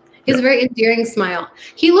Vogel. He has a very endearing smile.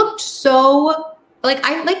 He looked so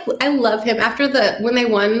I love him after when they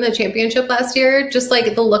won the championship last year, just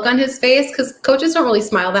like the look on his face, because coaches don't really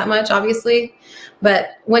smile that much, obviously.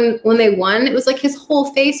 But when they won, it was like his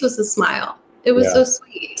whole face was a smile. It was so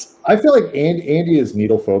sweet. I feel like Andy is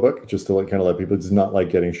needle phobic, just to kind of let people, does not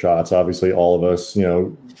like getting shots. Obviously, all of us,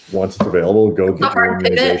 once it's available, go get your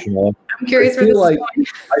immunization. I'm curious where this is going.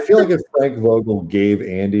 I feel like if Frank Vogel gave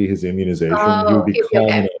Andy his immunization, he would be calm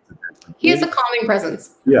enough. He has a calming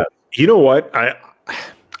presence. Yeah. You know what?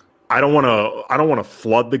 I don't want to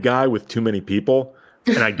flood the guy with too many people,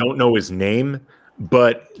 and I don't know his name,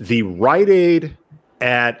 but the Rite Aid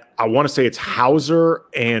at, I want to say it's Hauser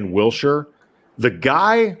and Wilshire, the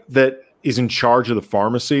guy that is in charge of the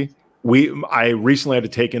pharmacy. I recently had to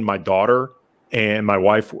take in my daughter, and my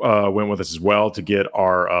wife went with us as well to get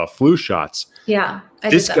our flu shots. Yeah,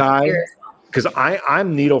 this guy. Because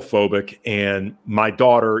I'm needle phobic, and my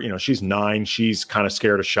daughter, she's 9. She's kind of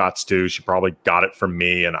scared of shots too. She probably got it from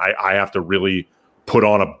me, and I have to really put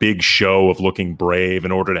on a big show of looking brave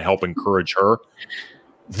in order to help encourage her.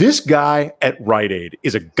 This guy at Rite Aid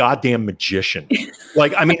is a goddamn magician.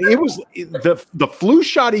 It was the flu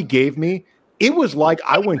shot he gave me. It was like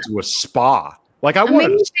I went to a spa. Like I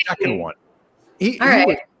wanted a second one.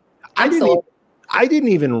 I didn't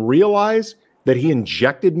even realize that he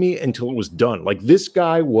injected me until it was done. Like, this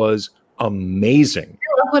guy was amazing.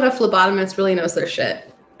 I love when a phlebotomist really knows their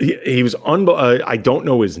shit. He was I don't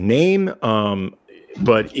know his name,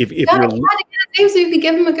 but if you're had to get his name so you could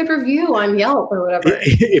give him a good review on Yelp or whatever.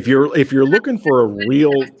 If you're looking for a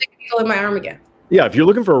real in my arm again. Yeah, if you're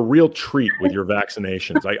looking for a real treat with your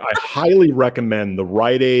vaccinations, I highly recommend the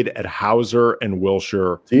Rite Aid at Hauser and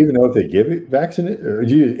Wilshire. Do you even know if they give it vaccinate or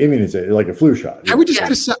do you immunize it like a flu shot? I would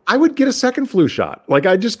just I would get a second flu shot. Like,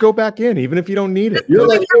 I just go back in, even if you don't need it. You're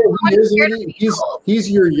like,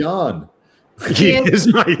 he's your Jan. He is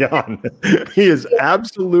my Jan. He is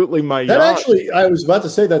absolutely my Jan. That actually, I was about to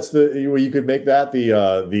say that's where you could make that the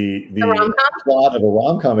plot of a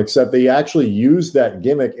rom-com, except they actually used that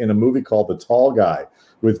gimmick in a movie called The Tall Guy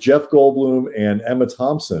with Jeff Goldblum and Emma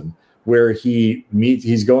Thompson, where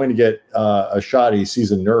he's going to get a shot. He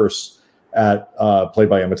sees a nurse played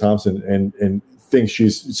by Emma Thompson and thinks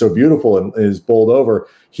she's so beautiful and is bowled over,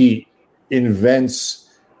 he invents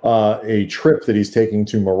a trip that he's taking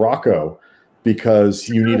to Morocco because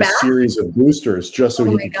you need a series of boosters just so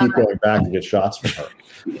he can keep going back to get shots from her.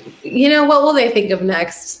 You know, what will they think of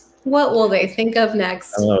next? What will they think of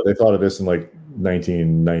next? I don't know. They thought of this in like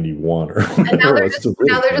 1991 or whatever. And now they're just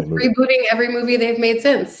rebooting every movie they've made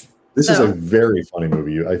since. This is a very funny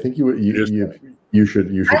movie. I think you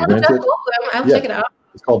should rent it. I'll check it out.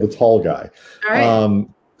 It's called The Tall Guy. All right.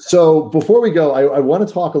 So before we go, I want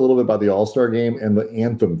to talk a little bit about the All-Star Game and the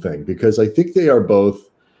anthem thing, because I think they are both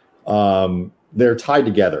they're tied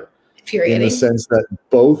together in the sense that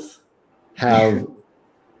both have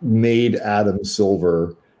made Adam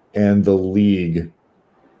Silver and the league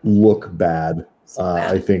look bad.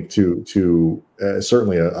 I think to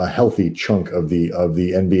certainly a healthy chunk of the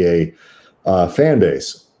NBA fan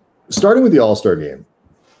base. Starting with the All-Star Game,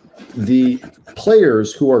 the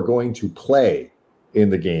players who are going to play in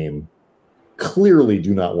the game clearly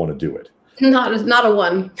do not want to do it. Not a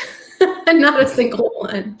one, not a single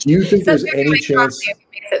one. Do you think there's any chance?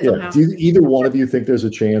 Do either one of you think there's a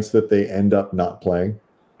chance that they end up not playing?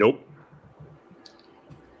 Nope.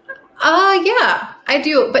 Yeah, I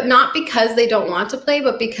do, but not because they don't want to play,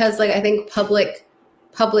 but because I think public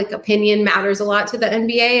opinion matters a lot to the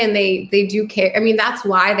NBA, and they do care. I mean, that's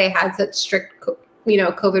why they had such strict,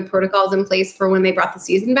 COVID protocols in place for when they brought the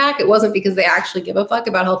season back. It wasn't because they actually give a fuck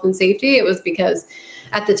about health and safety. It was because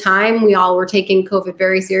at the time we all were taking COVID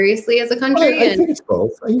very seriously as a country. I think it's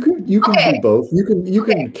both. You can do both. You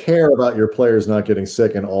can care about your players not getting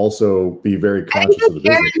sick and also be very conscious of the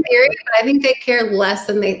business. In theory, but I think they care less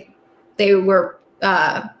than they were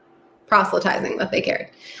proselytizing that they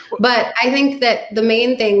cared. But I think that the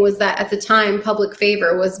main thing was that at the time, public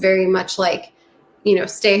favor was very much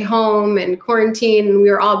stay home and quarantine, and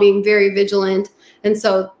we were all being very vigilant. And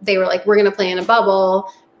so they were like, we're going to play in a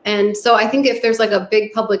bubble. And so I think if there's a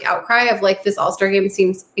big public outcry of this All-Star Game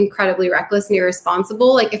seems incredibly reckless and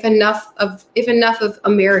irresponsible, if enough of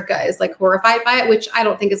America is horrified by it, which I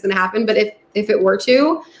don't think is going to happen, but if it were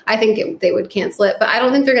to, I think they would cancel it. But I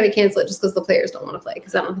don't think they're going to cancel it just because the players don't want to play,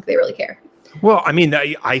 because I don't think they really care. Well, I mean,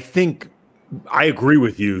 I think I agree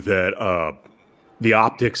with you that the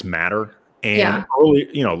optics matter. And early,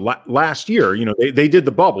 last year, they did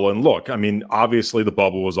the bubble, and look, I mean, obviously the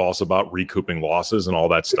bubble was also about recouping losses and all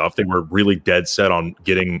that stuff. They were really dead set on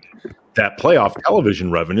getting that playoff television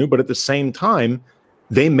revenue, but at the same time,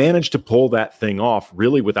 they managed to pull that thing off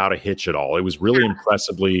really without a hitch at all. It was really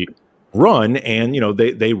impressively run, and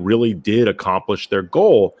they really did accomplish their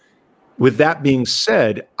goal. With that being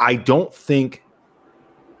said, I don't think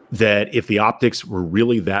that if the optics were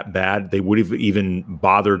really that bad, they would have even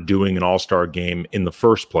bothered doing an All-Star Game in the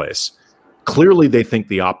first place. Clearly, they think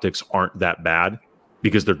the optics aren't that bad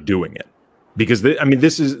because they're doing it. Because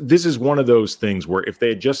this is one of those things where if they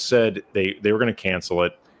had just said they were going to cancel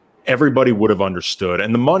it, everybody would have understood.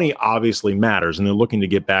 And the money obviously matters, and they're looking to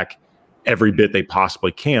get back every bit they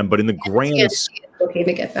possibly can. But in the grand okay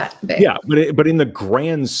to get that big. Yeah, but in the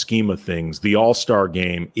grand scheme of things, the All-Star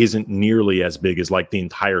Game isn't nearly as big as the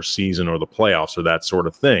entire season or the playoffs or that sort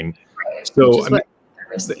of thing. Right. So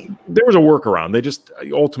there was a workaround. They just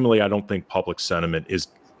ultimately, I don't think public sentiment is.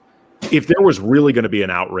 If there was really going to be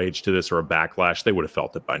an outrage to this or a backlash, they would have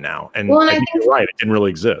felt it by now. And I think you're right; it didn't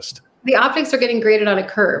really exist. The optics are getting graded on a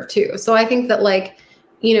curve too. So I think that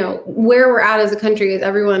where we're at as a country is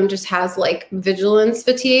everyone just has vigilance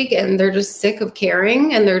fatigue, and they're just sick of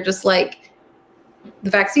caring, and they're just the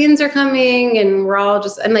vaccines are coming, and we're all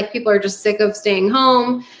just, and people are just sick of staying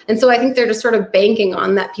home. And so I think they're just sort of banking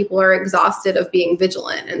on that people are exhausted of being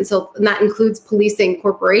vigilant. And that includes policing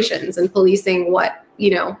corporations and policing what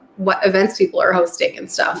events people are hosting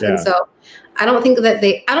and stuff. Yeah. And so I don't think that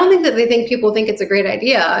they think people think it's a great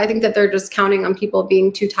idea. I think that they're just counting on people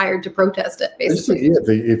being too tired to protest it, basically.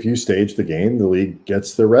 If you stage the game, the league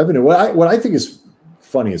gets the revenue. What I think is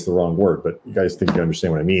funny is the wrong word, but you guys think you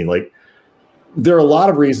understand what I mean. There are a lot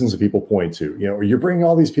of reasons that people point to. You're bringing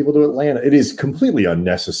all these people to Atlanta. It is completely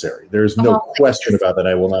unnecessary. There's no question about that.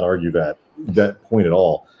 I will not argue that point at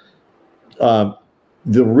all.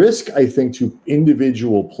 The risk, I think, to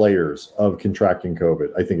individual players of contracting COVID,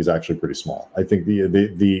 I think, is actually pretty small. I think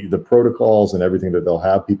the protocols and everything that they'll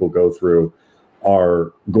have people go through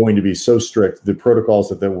are going to be so strict. The protocols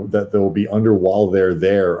that they'll be under while they're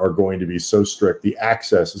there are going to be so strict. The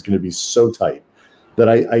access is going to be so tight that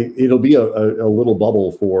it'll be a little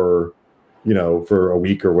bubble for a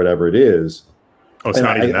week or whatever it is. Oh, it's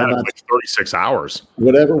not even that. It's 36 hours.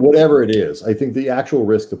 Whatever it is, I think the actual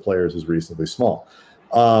risk to players is reasonably small.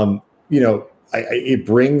 It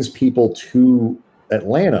brings people to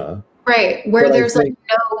Atlanta Right. Where there's like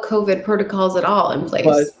no COVID protocols at all in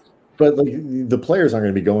place. But like the players aren't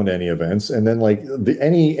going to be going to any events, and then like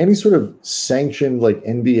any sort of sanctioned like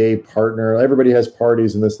NBA partner, everybody has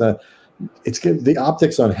parties and this that. It's good. The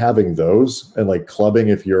optics on having those and like clubbing,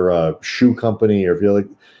 if you're a shoe company or if you're like,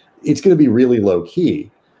 it's going to be really low key,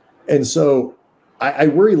 and so I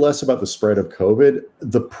worry less about the spread of COVID.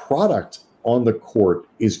 The product on the court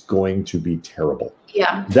is going to be terrible.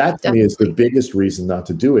 Yeah, that to me is the biggest reason not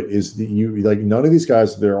to do it. Is that you like none of these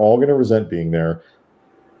guys? They're all going to resent being there.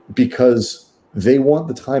 Because they want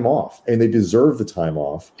the time off and they deserve the time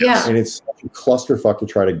off. Yeah. And it's such a clusterfuck to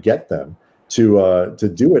try to get them to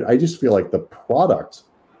do it. I just feel like the product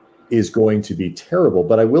is going to be terrible.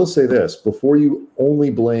 But I will say this, before you only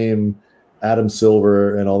blame Adam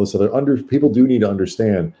Silver and all this other people do need to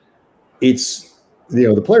understand it's,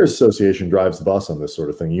 the Players Association drives the bus on this sort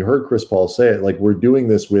of thing. You heard Chris Paul say it, like we're doing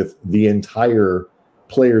this with the entire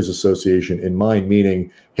Players Association in mind,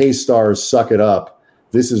 meaning, hey, stars, suck it up.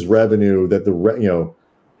 This is revenue that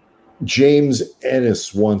James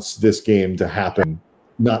Ennis wants this game to happen,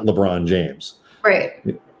 not LeBron James. Right.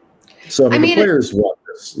 So I mean the players want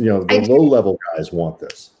this. The low-level guys want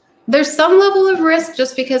this. There's some level of risk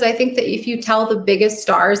just because I think that if you tell the biggest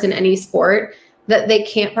stars in any sport that they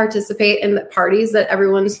can't participate in the parties that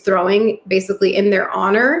everyone's throwing basically in their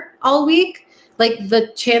honor all week, like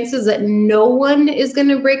the chances that no one is going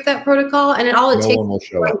to break that protocol and all it takes. No one will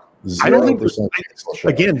show up. I don't think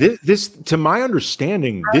again, this to my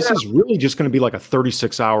understanding, this is really just going to be like a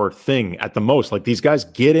 36-hour thing at the most. Like these guys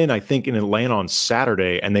get in, I think, in Atlanta on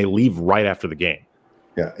Saturday and they leave right after the game.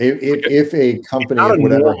 Yeah. If a company or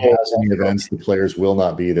whatever has any events, the players will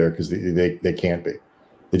not be there because they can't be.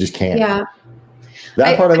 They just can't. Yeah.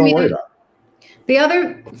 That part I don't worry about.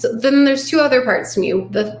 Then there's two other parts to me.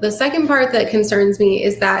 The second part that concerns me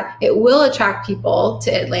is that it will attract people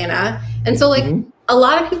to Atlanta. And so a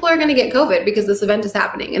lot of people are going to get COVID because this event is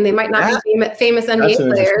happening and they might not be famous NBA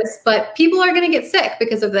players, but people are going to get sick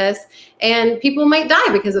because of this and people might die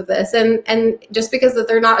because of this. And just because that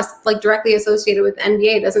they're not like directly associated with the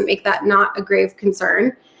NBA doesn't make that not a grave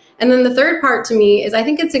concern. And then the third part to me is I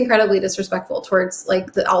think it's incredibly disrespectful towards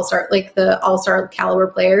like the all-star caliber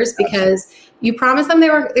players because you promised them they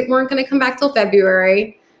weren't going to come back till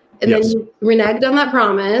February. And then you reneged on that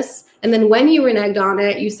promise. And then when you reneged on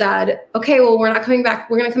it, you said, okay, well, we're not coming back.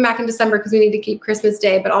 We're going to come back in December because we need to keep Christmas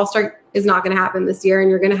Day, but All-Star is not going to happen this year and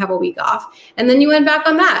you're going to have a week off. And then you went back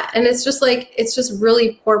on that. And it's just like, it's just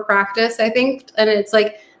really poor practice, I think. And it's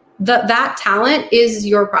like that talent is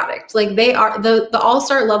your product. Like they are the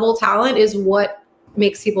All-Star level talent is what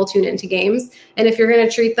makes people tune into games. And if you're going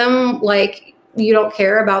to treat them like you don't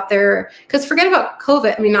care about because forget about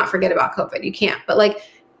COVID. I mean, not forget about COVID. You can't, but like,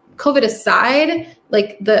 COVID aside,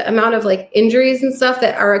 like the amount of like injuries and stuff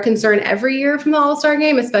that are a concern every year from the All-Star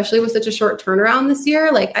game, especially with such a short turnaround this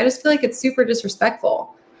year, like I just feel like it's super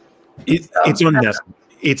disrespectful. It's unnecessary.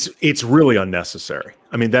 It's really unnecessary.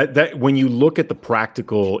 I mean that when you look at the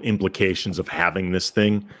practical implications of having this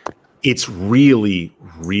thing, it's really,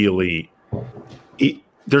 really.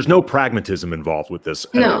 There's no pragmatism involved with this.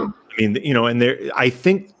 No, I mean and I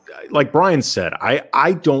think. Like Brian said,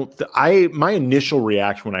 my initial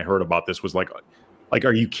reaction when I heard about this was like,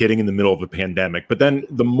 are you kidding in the middle of a pandemic? But then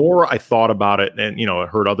the more I thought about it and, I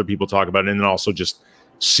heard other people talk about it and then also just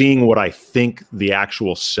seeing what I think the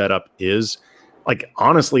actual setup is, like,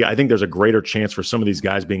 honestly, I think there's a greater chance for some of these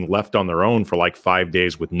guys being left on their own for like 5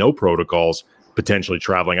 days with no protocols, potentially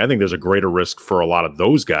traveling. I think there's a greater risk for a lot of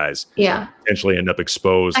those guys potentially end up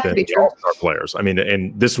exposed than the all-star players. I mean,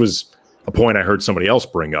 and this was a point I heard somebody else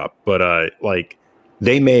bring up, but like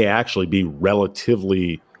they may actually be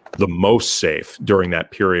relatively the most safe during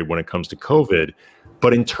that period when it comes to COVID.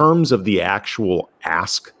 But in terms of the actual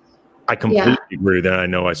ask, I completely agree with that. I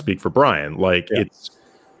know I speak for Brian. Like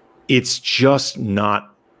it's just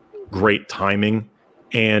not great timing.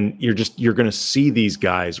 And you're going to see these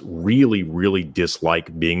guys really, really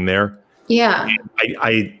dislike being there. Yeah.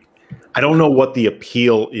 I don't know what the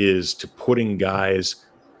appeal is to putting guys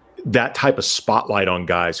that type of spotlight on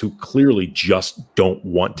guys who clearly just don't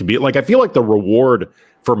want to be. Like, I feel like the reward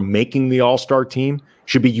for making the all-star team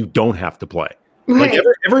should be you don't have to play. Right. Like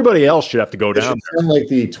everybody else should have to go down there. Like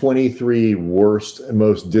the 23 worst and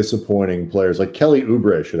most disappointing players, like Kelly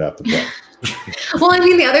Oubre should have to play. Well, I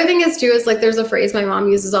mean, the other thing is too, is like there's a phrase my mom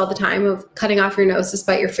uses all the time of cutting off your nose to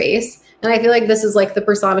spite your face. And I feel like this is like the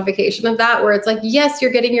personification of that, where it's like, yes,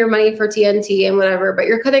 you're getting your money for TNT and whatever, but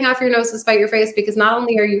you're cutting off your nose to spite your face because not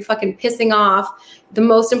only are you fucking pissing off the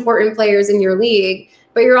most important players in your league,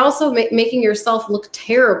 but you're also making yourself look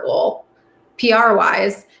terrible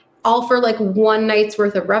PR-wise all for like one night's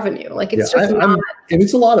worth of revenue. Like it's just not. And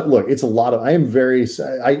it's a lot of, I am very,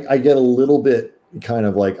 I get a little bit kind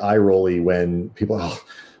of like eye rolly when people,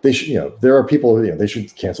 they should, there are people, they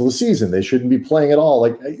should cancel the season. They shouldn't be playing at all.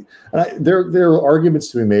 Like, there are arguments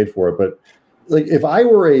to be made for it, but like if I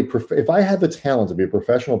had the talent to be a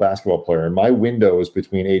professional basketball player and my window is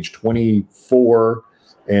between age 24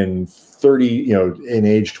 and 30, in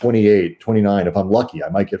age 28, 29, if I'm lucky, I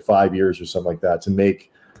might get 5 years or something like that to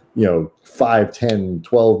make, $5, $10,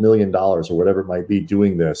 $12 million or whatever it might be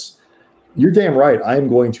doing this. You're damn right. I'm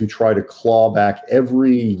going to try to claw back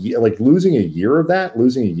every year, like losing a year of that,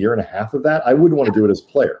 losing a year and a half of that. I wouldn't want to do it as a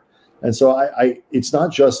player. And so it's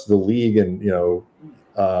not just the league and,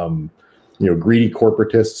 greedy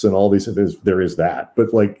corporatists and all these, there is that,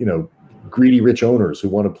 but like, greedy rich owners who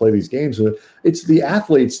want to play these games. It's the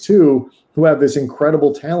athletes too, who have this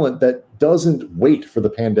incredible talent that doesn't wait for the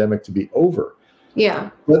pandemic to be over. Yeah.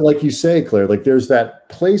 But like you say, Claire, like there's that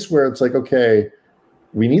place where it's like, okay,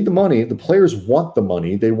 we need the money. The players want the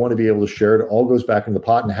money. They want to be able to share it. It all goes back in the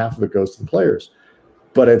pot and half of it goes to the players.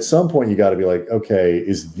 But at some point you got to be like, okay,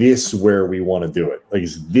 is this where we want to do it? Like,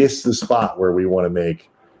 is this the spot where we want to make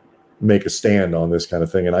a stand on this kind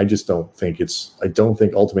of thing? And I just don't think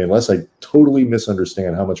ultimately, unless I totally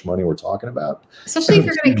misunderstand how much money we're talking about. Especially if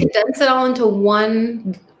you're going to condense it all into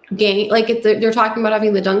one game, like if they're talking about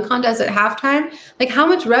having the dunk contest at halftime, like how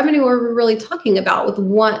much revenue are we really talking about with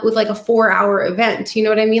like a 4-hour event? You know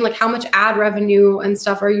what I mean? Like how much ad revenue and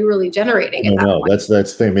stuff are you really generating? No, that's the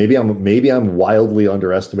thing. Maybe I'm wildly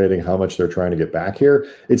underestimating how much they're trying to get back here.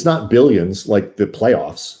 It's not billions like the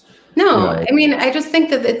playoffs. No, I mean, I just think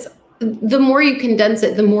that it's, the more you condense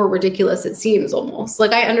it, the more ridiculous it seems almost.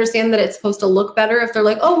 Like I understand that it's supposed to look better if they're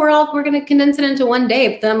like, oh, we're going to condense it into one day.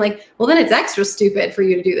 But then I'm like, well, then it's extra stupid for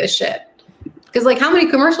you to do this shit. Because like, how many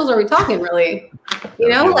commercials are we talking really?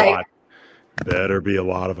 Better be a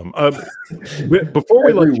lot of them. Before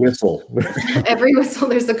we every whistle, every whistle,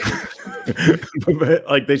 there's a commercial.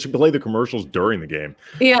 Like they should play the commercials during the game.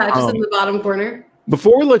 Yeah, just in the bottom corner.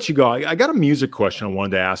 Before we let you go, I got a music question I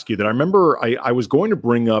wanted to ask you that I remember I was going to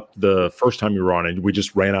bring up the first time you were on and we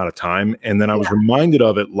just ran out of time. And then I was reminded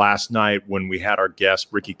of it last night when we had our guest,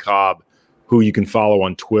 Ricky Cobb, who you can follow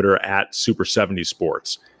on Twitter at Super70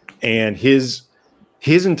 Sports. And his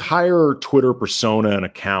entire Twitter persona and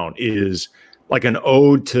account is like an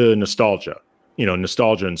ode to nostalgia.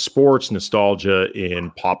 Nostalgia in sports, nostalgia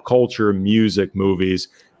in pop culture, music, movies,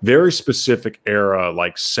 very specific era,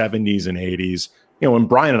 like 70s and 80s. When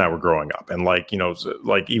Brian and I were growing up and like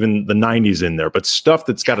even the 90s in there, but stuff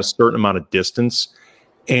that's got a certain amount of distance.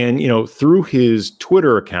 And, through his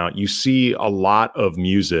Twitter account, you see a lot of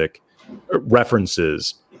music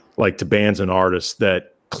references like to bands and artists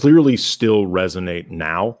that clearly still resonate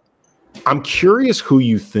now. I'm curious who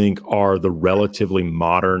you think are the relatively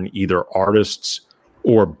modern either artists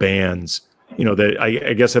or bands, that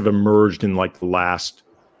I guess have emerged in like the last,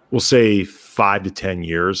 we'll say 5 to 10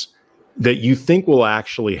 years that you think will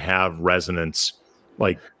actually have resonance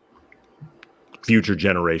like future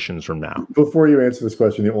generations from now. Before you answer this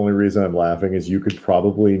question, the only reason I'm laughing is you could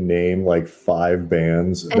probably name like 5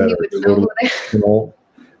 bands and that are totally original,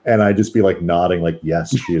 and I'd just be like nodding like,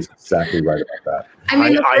 yes, she is exactly right about that. I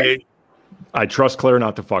mean, I trust Claire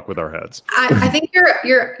not to fuck with our heads. I think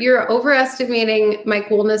you're overestimating my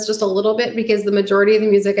coolness just a little bit because the majority of the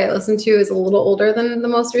music I listen to is a little older than the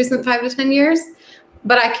most recent 5 to 10 years.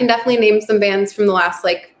 But I can definitely name some bands from the last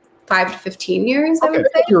like 5 to 15 years. Okay. I would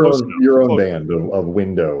say your own band of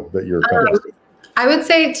window that you're. I would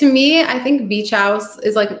say to me, I think Beach House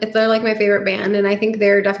is they're like my favorite band, and I think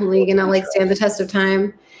they're definitely gonna like stand the test of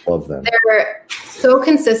time. Love them. They're so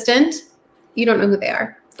consistent. You don't know who they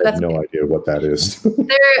are. I have no idea what that is.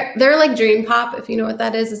 they're like dream pop, if you know what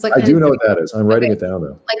that is. It's like I do know what that is. I'm writing it down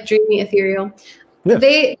though. Like dreamy, ethereal. Yeah.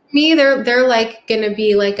 They're like gonna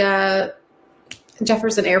be like a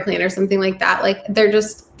Jefferson Airplane or something like that. Like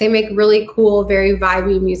they make really cool, very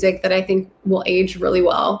vibey music that I think will age really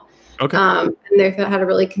well. Okay. And they've had a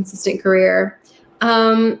really consistent career.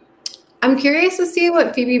 I'm curious to see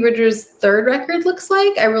what Phoebe Bridgers' third record looks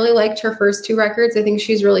like. I really liked her first 2 records. I think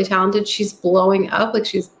she's really talented. She's blowing up. Like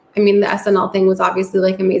the SNL thing was obviously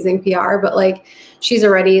like amazing PR, but like she's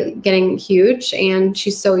already getting huge and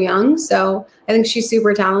she's so young. So I think she's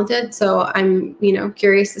super talented. So I'm,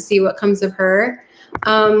 curious to see what comes of her.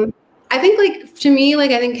 I think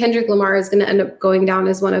I think Kendrick Lamar is going to end up going down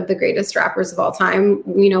as one of the greatest rappers of all time,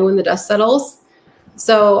 when the dust settles.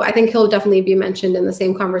 So I think he'll definitely be mentioned in the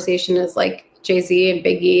same conversation as like Jay-Z and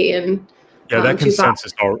Biggie and Yeah,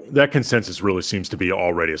 that consensus really seems to be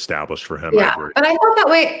already established for him. Yeah, but I felt that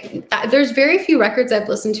way. There's very few records I've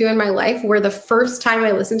listened to in my life where the first time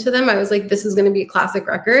I listened to them, I was like, this is going to be a classic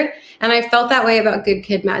record. And I felt that way about Good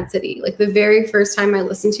Kid, Mad City. Like the very first time I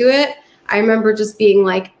listened to it, I remember just being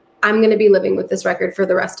like, I'm going to be living with this record for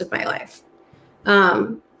the rest of my life.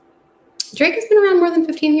 Drake has been around more than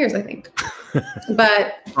 15 years, I think.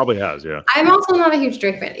 But probably has, yeah. I'm also not a huge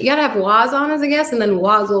Drake fan. You got to have Waz on as a guest, and then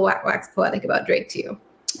Waz will wax poetic about Drake to you.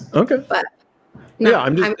 Okay. But no, yeah,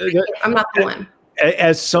 I'm not the one.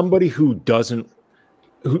 As somebody who doesn't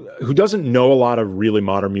know a lot of really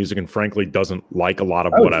modern music and frankly doesn't like a lot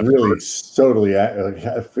of what I've heard. Totally.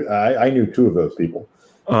 I knew two of those people.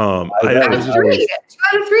 Two out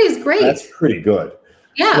of three is great. That's pretty good.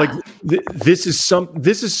 Yeah. Like this is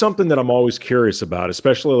something that I'm always curious about,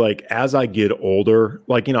 especially like as I get older.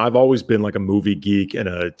 Like, you know, I've always been like a movie geek and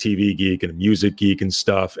a TV geek and a music geek and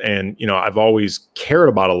stuff. And, you know, I've always cared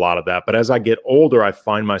about a lot of that. But as I get older, I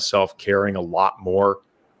find myself caring a lot more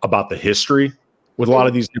about the history with a lot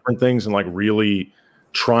of these different things and like really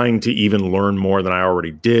trying to even learn more than I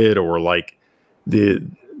already did, or like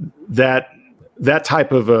that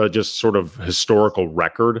type of just sort of historical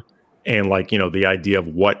record. And like, you know, the idea of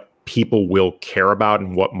what people will care about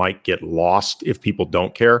and what might get lost if people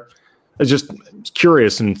don't care. I was just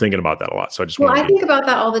curious and thinking about that a lot. So I think about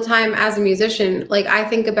that all the time as a musician. Like I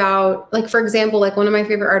think about, like, for example, like one of my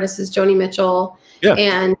favorite artists is Joni Mitchell. Yeah.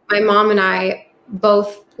 And my mom and I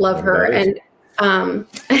both love her. And and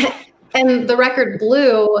the record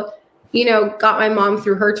Blue, you know, got my mom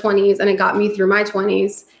through her 20s and it got me through my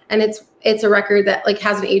 20s. And it's a record that like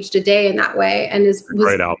hasn't aged a day in that way and was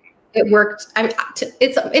great album. It worked.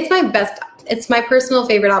 It's my best. It's my personal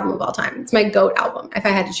favorite album of all time. It's my GOAT album. If I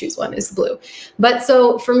had to choose one, is Blue. But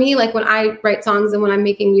so for me, like when I write songs and when I'm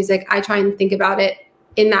making music, I try and think about it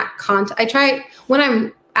in that context. When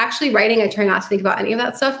I'm actually writing, I try not to think about any of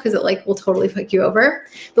that stuff because it like will totally fuck you over.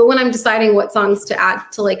 But when I'm deciding what songs to add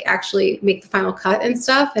to like actually make the final cut and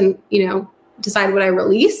stuff, and you know, decide what I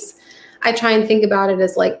release, I try and think about it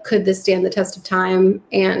as like, could this stand the test of time?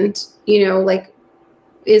 And you know, like,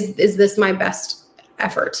 is this my best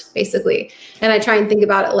effort, basically? And I try and think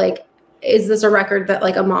about it like, is this a record that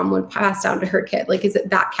like a mom would pass down to her kid? Like, is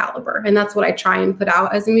it that caliber? And that's what I try and put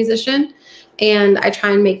out as a musician. And I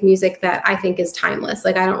try and make music that I think is timeless.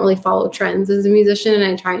 Like I don't really follow trends as a musician, and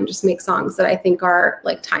I try and just make songs that I think are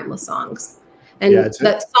like timeless songs. And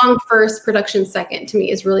that song first, production second to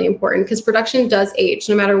me is really important because production does age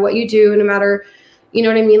no matter what you do, no matter, you know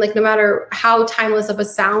what I mean? Like no matter how timeless of a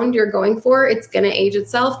sound you're going for, it's going to age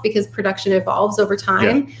itself because production evolves over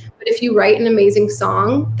time. Yeah. But if you write an amazing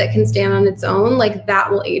song that can stand on its own, like that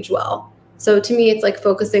will age well. So to me, it's like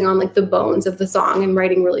focusing on like the bones of the song and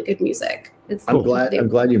writing really good music. I'm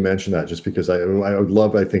glad you mentioned that, just because I would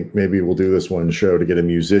love, I think maybe we'll do this one show to get a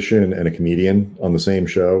musician and a comedian on the same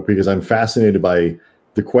show, because I'm fascinated by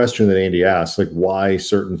the question that Andy asked, like why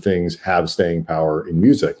certain things have staying power in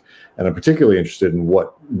music. And I'm particularly interested in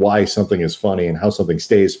why something is funny and how something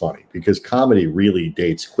stays funny, because comedy really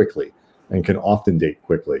dates quickly and can often date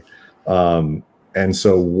quickly. And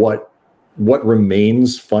so what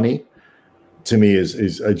remains funny to me is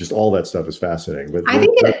just all that stuff is fascinating. But I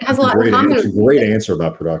think it has a lot in common. It's a great answer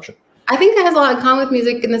about production. I think it has a lot in common with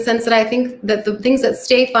music in the sense that I think that the things that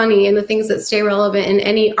stay funny and the things that stay relevant in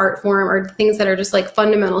any art form are things that are just like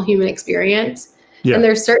fundamental human experience. Yeah. And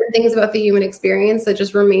there's certain things about the human experience that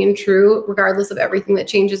just remain true regardless of everything that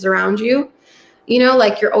changes around you. You know,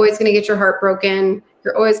 like you're always going to get your heart broken.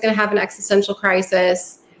 You're always going to have an existential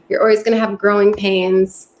crisis. You're always going to have growing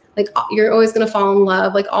pains. Like you're always going to fall in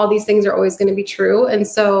love. Like all these things are always going to be true. And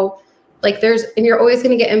so like and you're always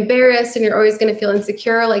going to get embarrassed and you're always going to feel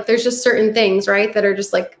insecure. Like there's just certain things, right, that are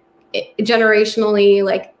just like generationally,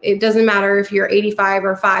 like it doesn't matter if you're 85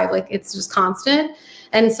 or 5, like it's just constant.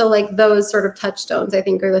 And so like those sort of touchstones, I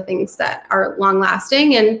think, are the things that are long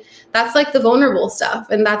lasting. And that's like the vulnerable stuff.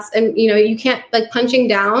 And you know, you can't, like, punching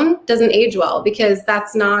down doesn't age well because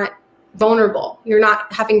that's not vulnerable. You're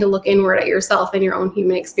not having to look inward at yourself and your own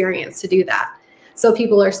human experience to do that. So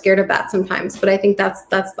people are scared of that sometimes. But I think that's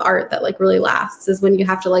the art that like really lasts, is when you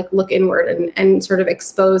have to like look inward and sort of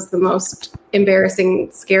expose the most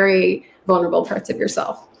embarrassing, scary, vulnerable parts of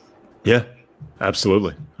yourself. Yeah.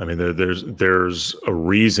 Absolutely. I mean, there's a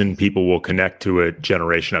reason people will connect to it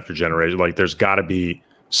generation after generation. Like there's got to be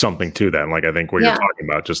something to that. And like I think what you're talking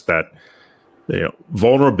about, just that, you know,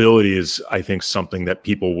 vulnerability is, I think, something that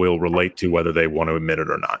people will relate to whether they want to admit it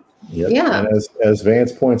or not. Yep. Yeah. And as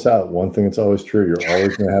Vance points out, one thing that's always true: you're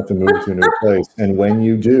always going to have to move to a new place, and when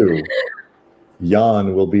you do,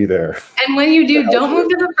 Jan will be there. And when you do, don't move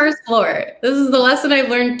to the first floor. This is the lesson I've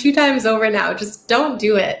learned 2 times over now. Just don't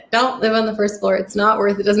do it. Don't live on the first floor. It's not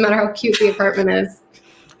worth it. Doesn't matter how cute the apartment is.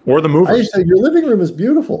 Or the movers. Your living room is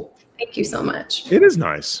beautiful. Thank you so much. It is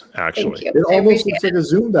nice, actually. Thank you. It almost looks like a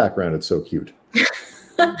Zoom background. It's so cute.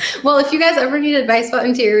 Well, if you guys ever need advice about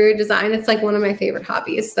interior design, it's like one of my favorite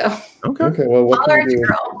hobbies. So okay. Well, what can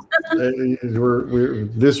we do?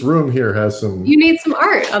 This room here has some. You need some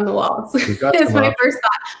art on the walls. It's my first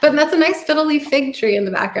thought. But that's a nice fiddly fig tree in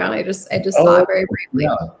the background. I just saw it very briefly.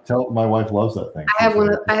 Yeah, my wife loves that thing. I have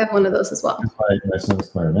one of those as well. My son's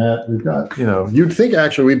clarinet. We've got, you'd think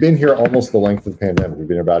actually we've been here almost the length of the pandemic. We've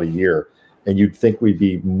been here about a year, and you'd think we'd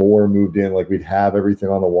be more moved in, like we'd have everything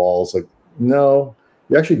on the walls. Like, no.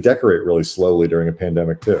 You actually decorate really slowly during a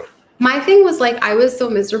pandemic too. My thing was like, I was so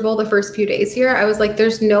miserable the first few days here. I was like,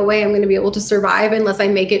 there's no way I'm going to be able to survive unless I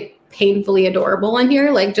make it painfully adorable in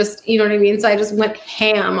here. Like, just, you know what I mean? So I just went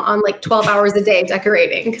ham on like 12 hours a day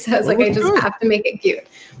decorating because I was like, I just have to make it cute.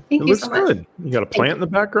 Thank you so much. Good. You got a plant in the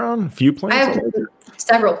background? A few plants? I have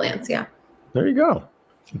several plants, yeah. There you go.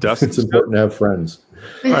 It's important to have friends.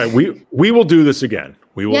 All right, we will do this again.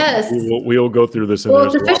 We will go through this. Well,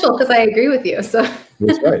 it's official because I agree with you. So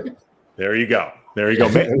that's right. There you go.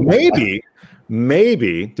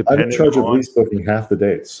 Maybe depending I'm in charge of at least booking half the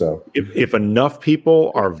dates. So if enough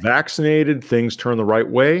people are vaccinated, things turn the right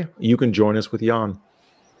way, you can join us with Jan.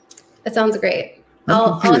 That sounds great.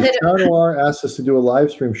 I'll hit it. Noir asked us to do a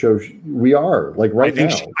live stream show. We are now.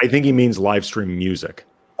 I think he means live stream music.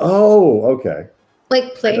 Oh, okay.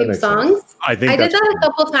 Like play songs. Sense. I did that a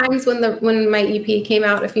couple times when my EP came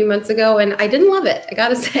out a few months ago, and I didn't love it. I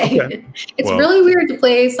gotta say, okay. It's really weird to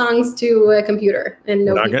play songs to a computer and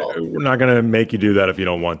people. We're not gonna make you do that if you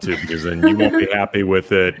don't want to, because then you won't be happy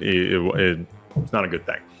with it. It's not a good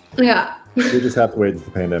thing. Yeah. You just have to wait until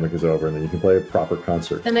the pandemic is over, and then you can play a proper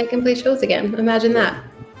concert. Then I can play shows again. Imagine that.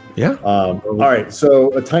 Yeah. All right.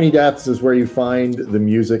 So a Tiny Deaths is where you find the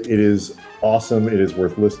music. It is awesome. It is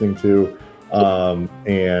worth listening to.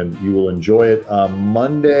 And you will enjoy it.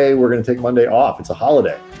 Monday, we're going to take Monday off. It's a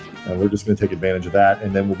holiday, and we're just going to take advantage of that.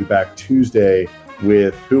 And then we'll be back Tuesday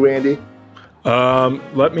with who, Andy?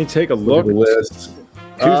 Let me take a look. At the list.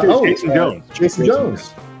 Jason Jones. Jason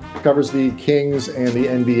Jones covers the Kings and the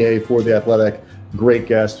NBA for The Athletic. Great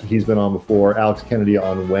guest. He's been on before. Alex Kennedy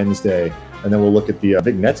on Wednesday. And then we'll look at the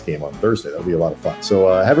big Nets game on Thursday. That'll be a lot of fun. So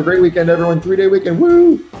have a great weekend, everyone. 3-day weekend.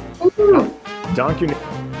 Woo! Donk you.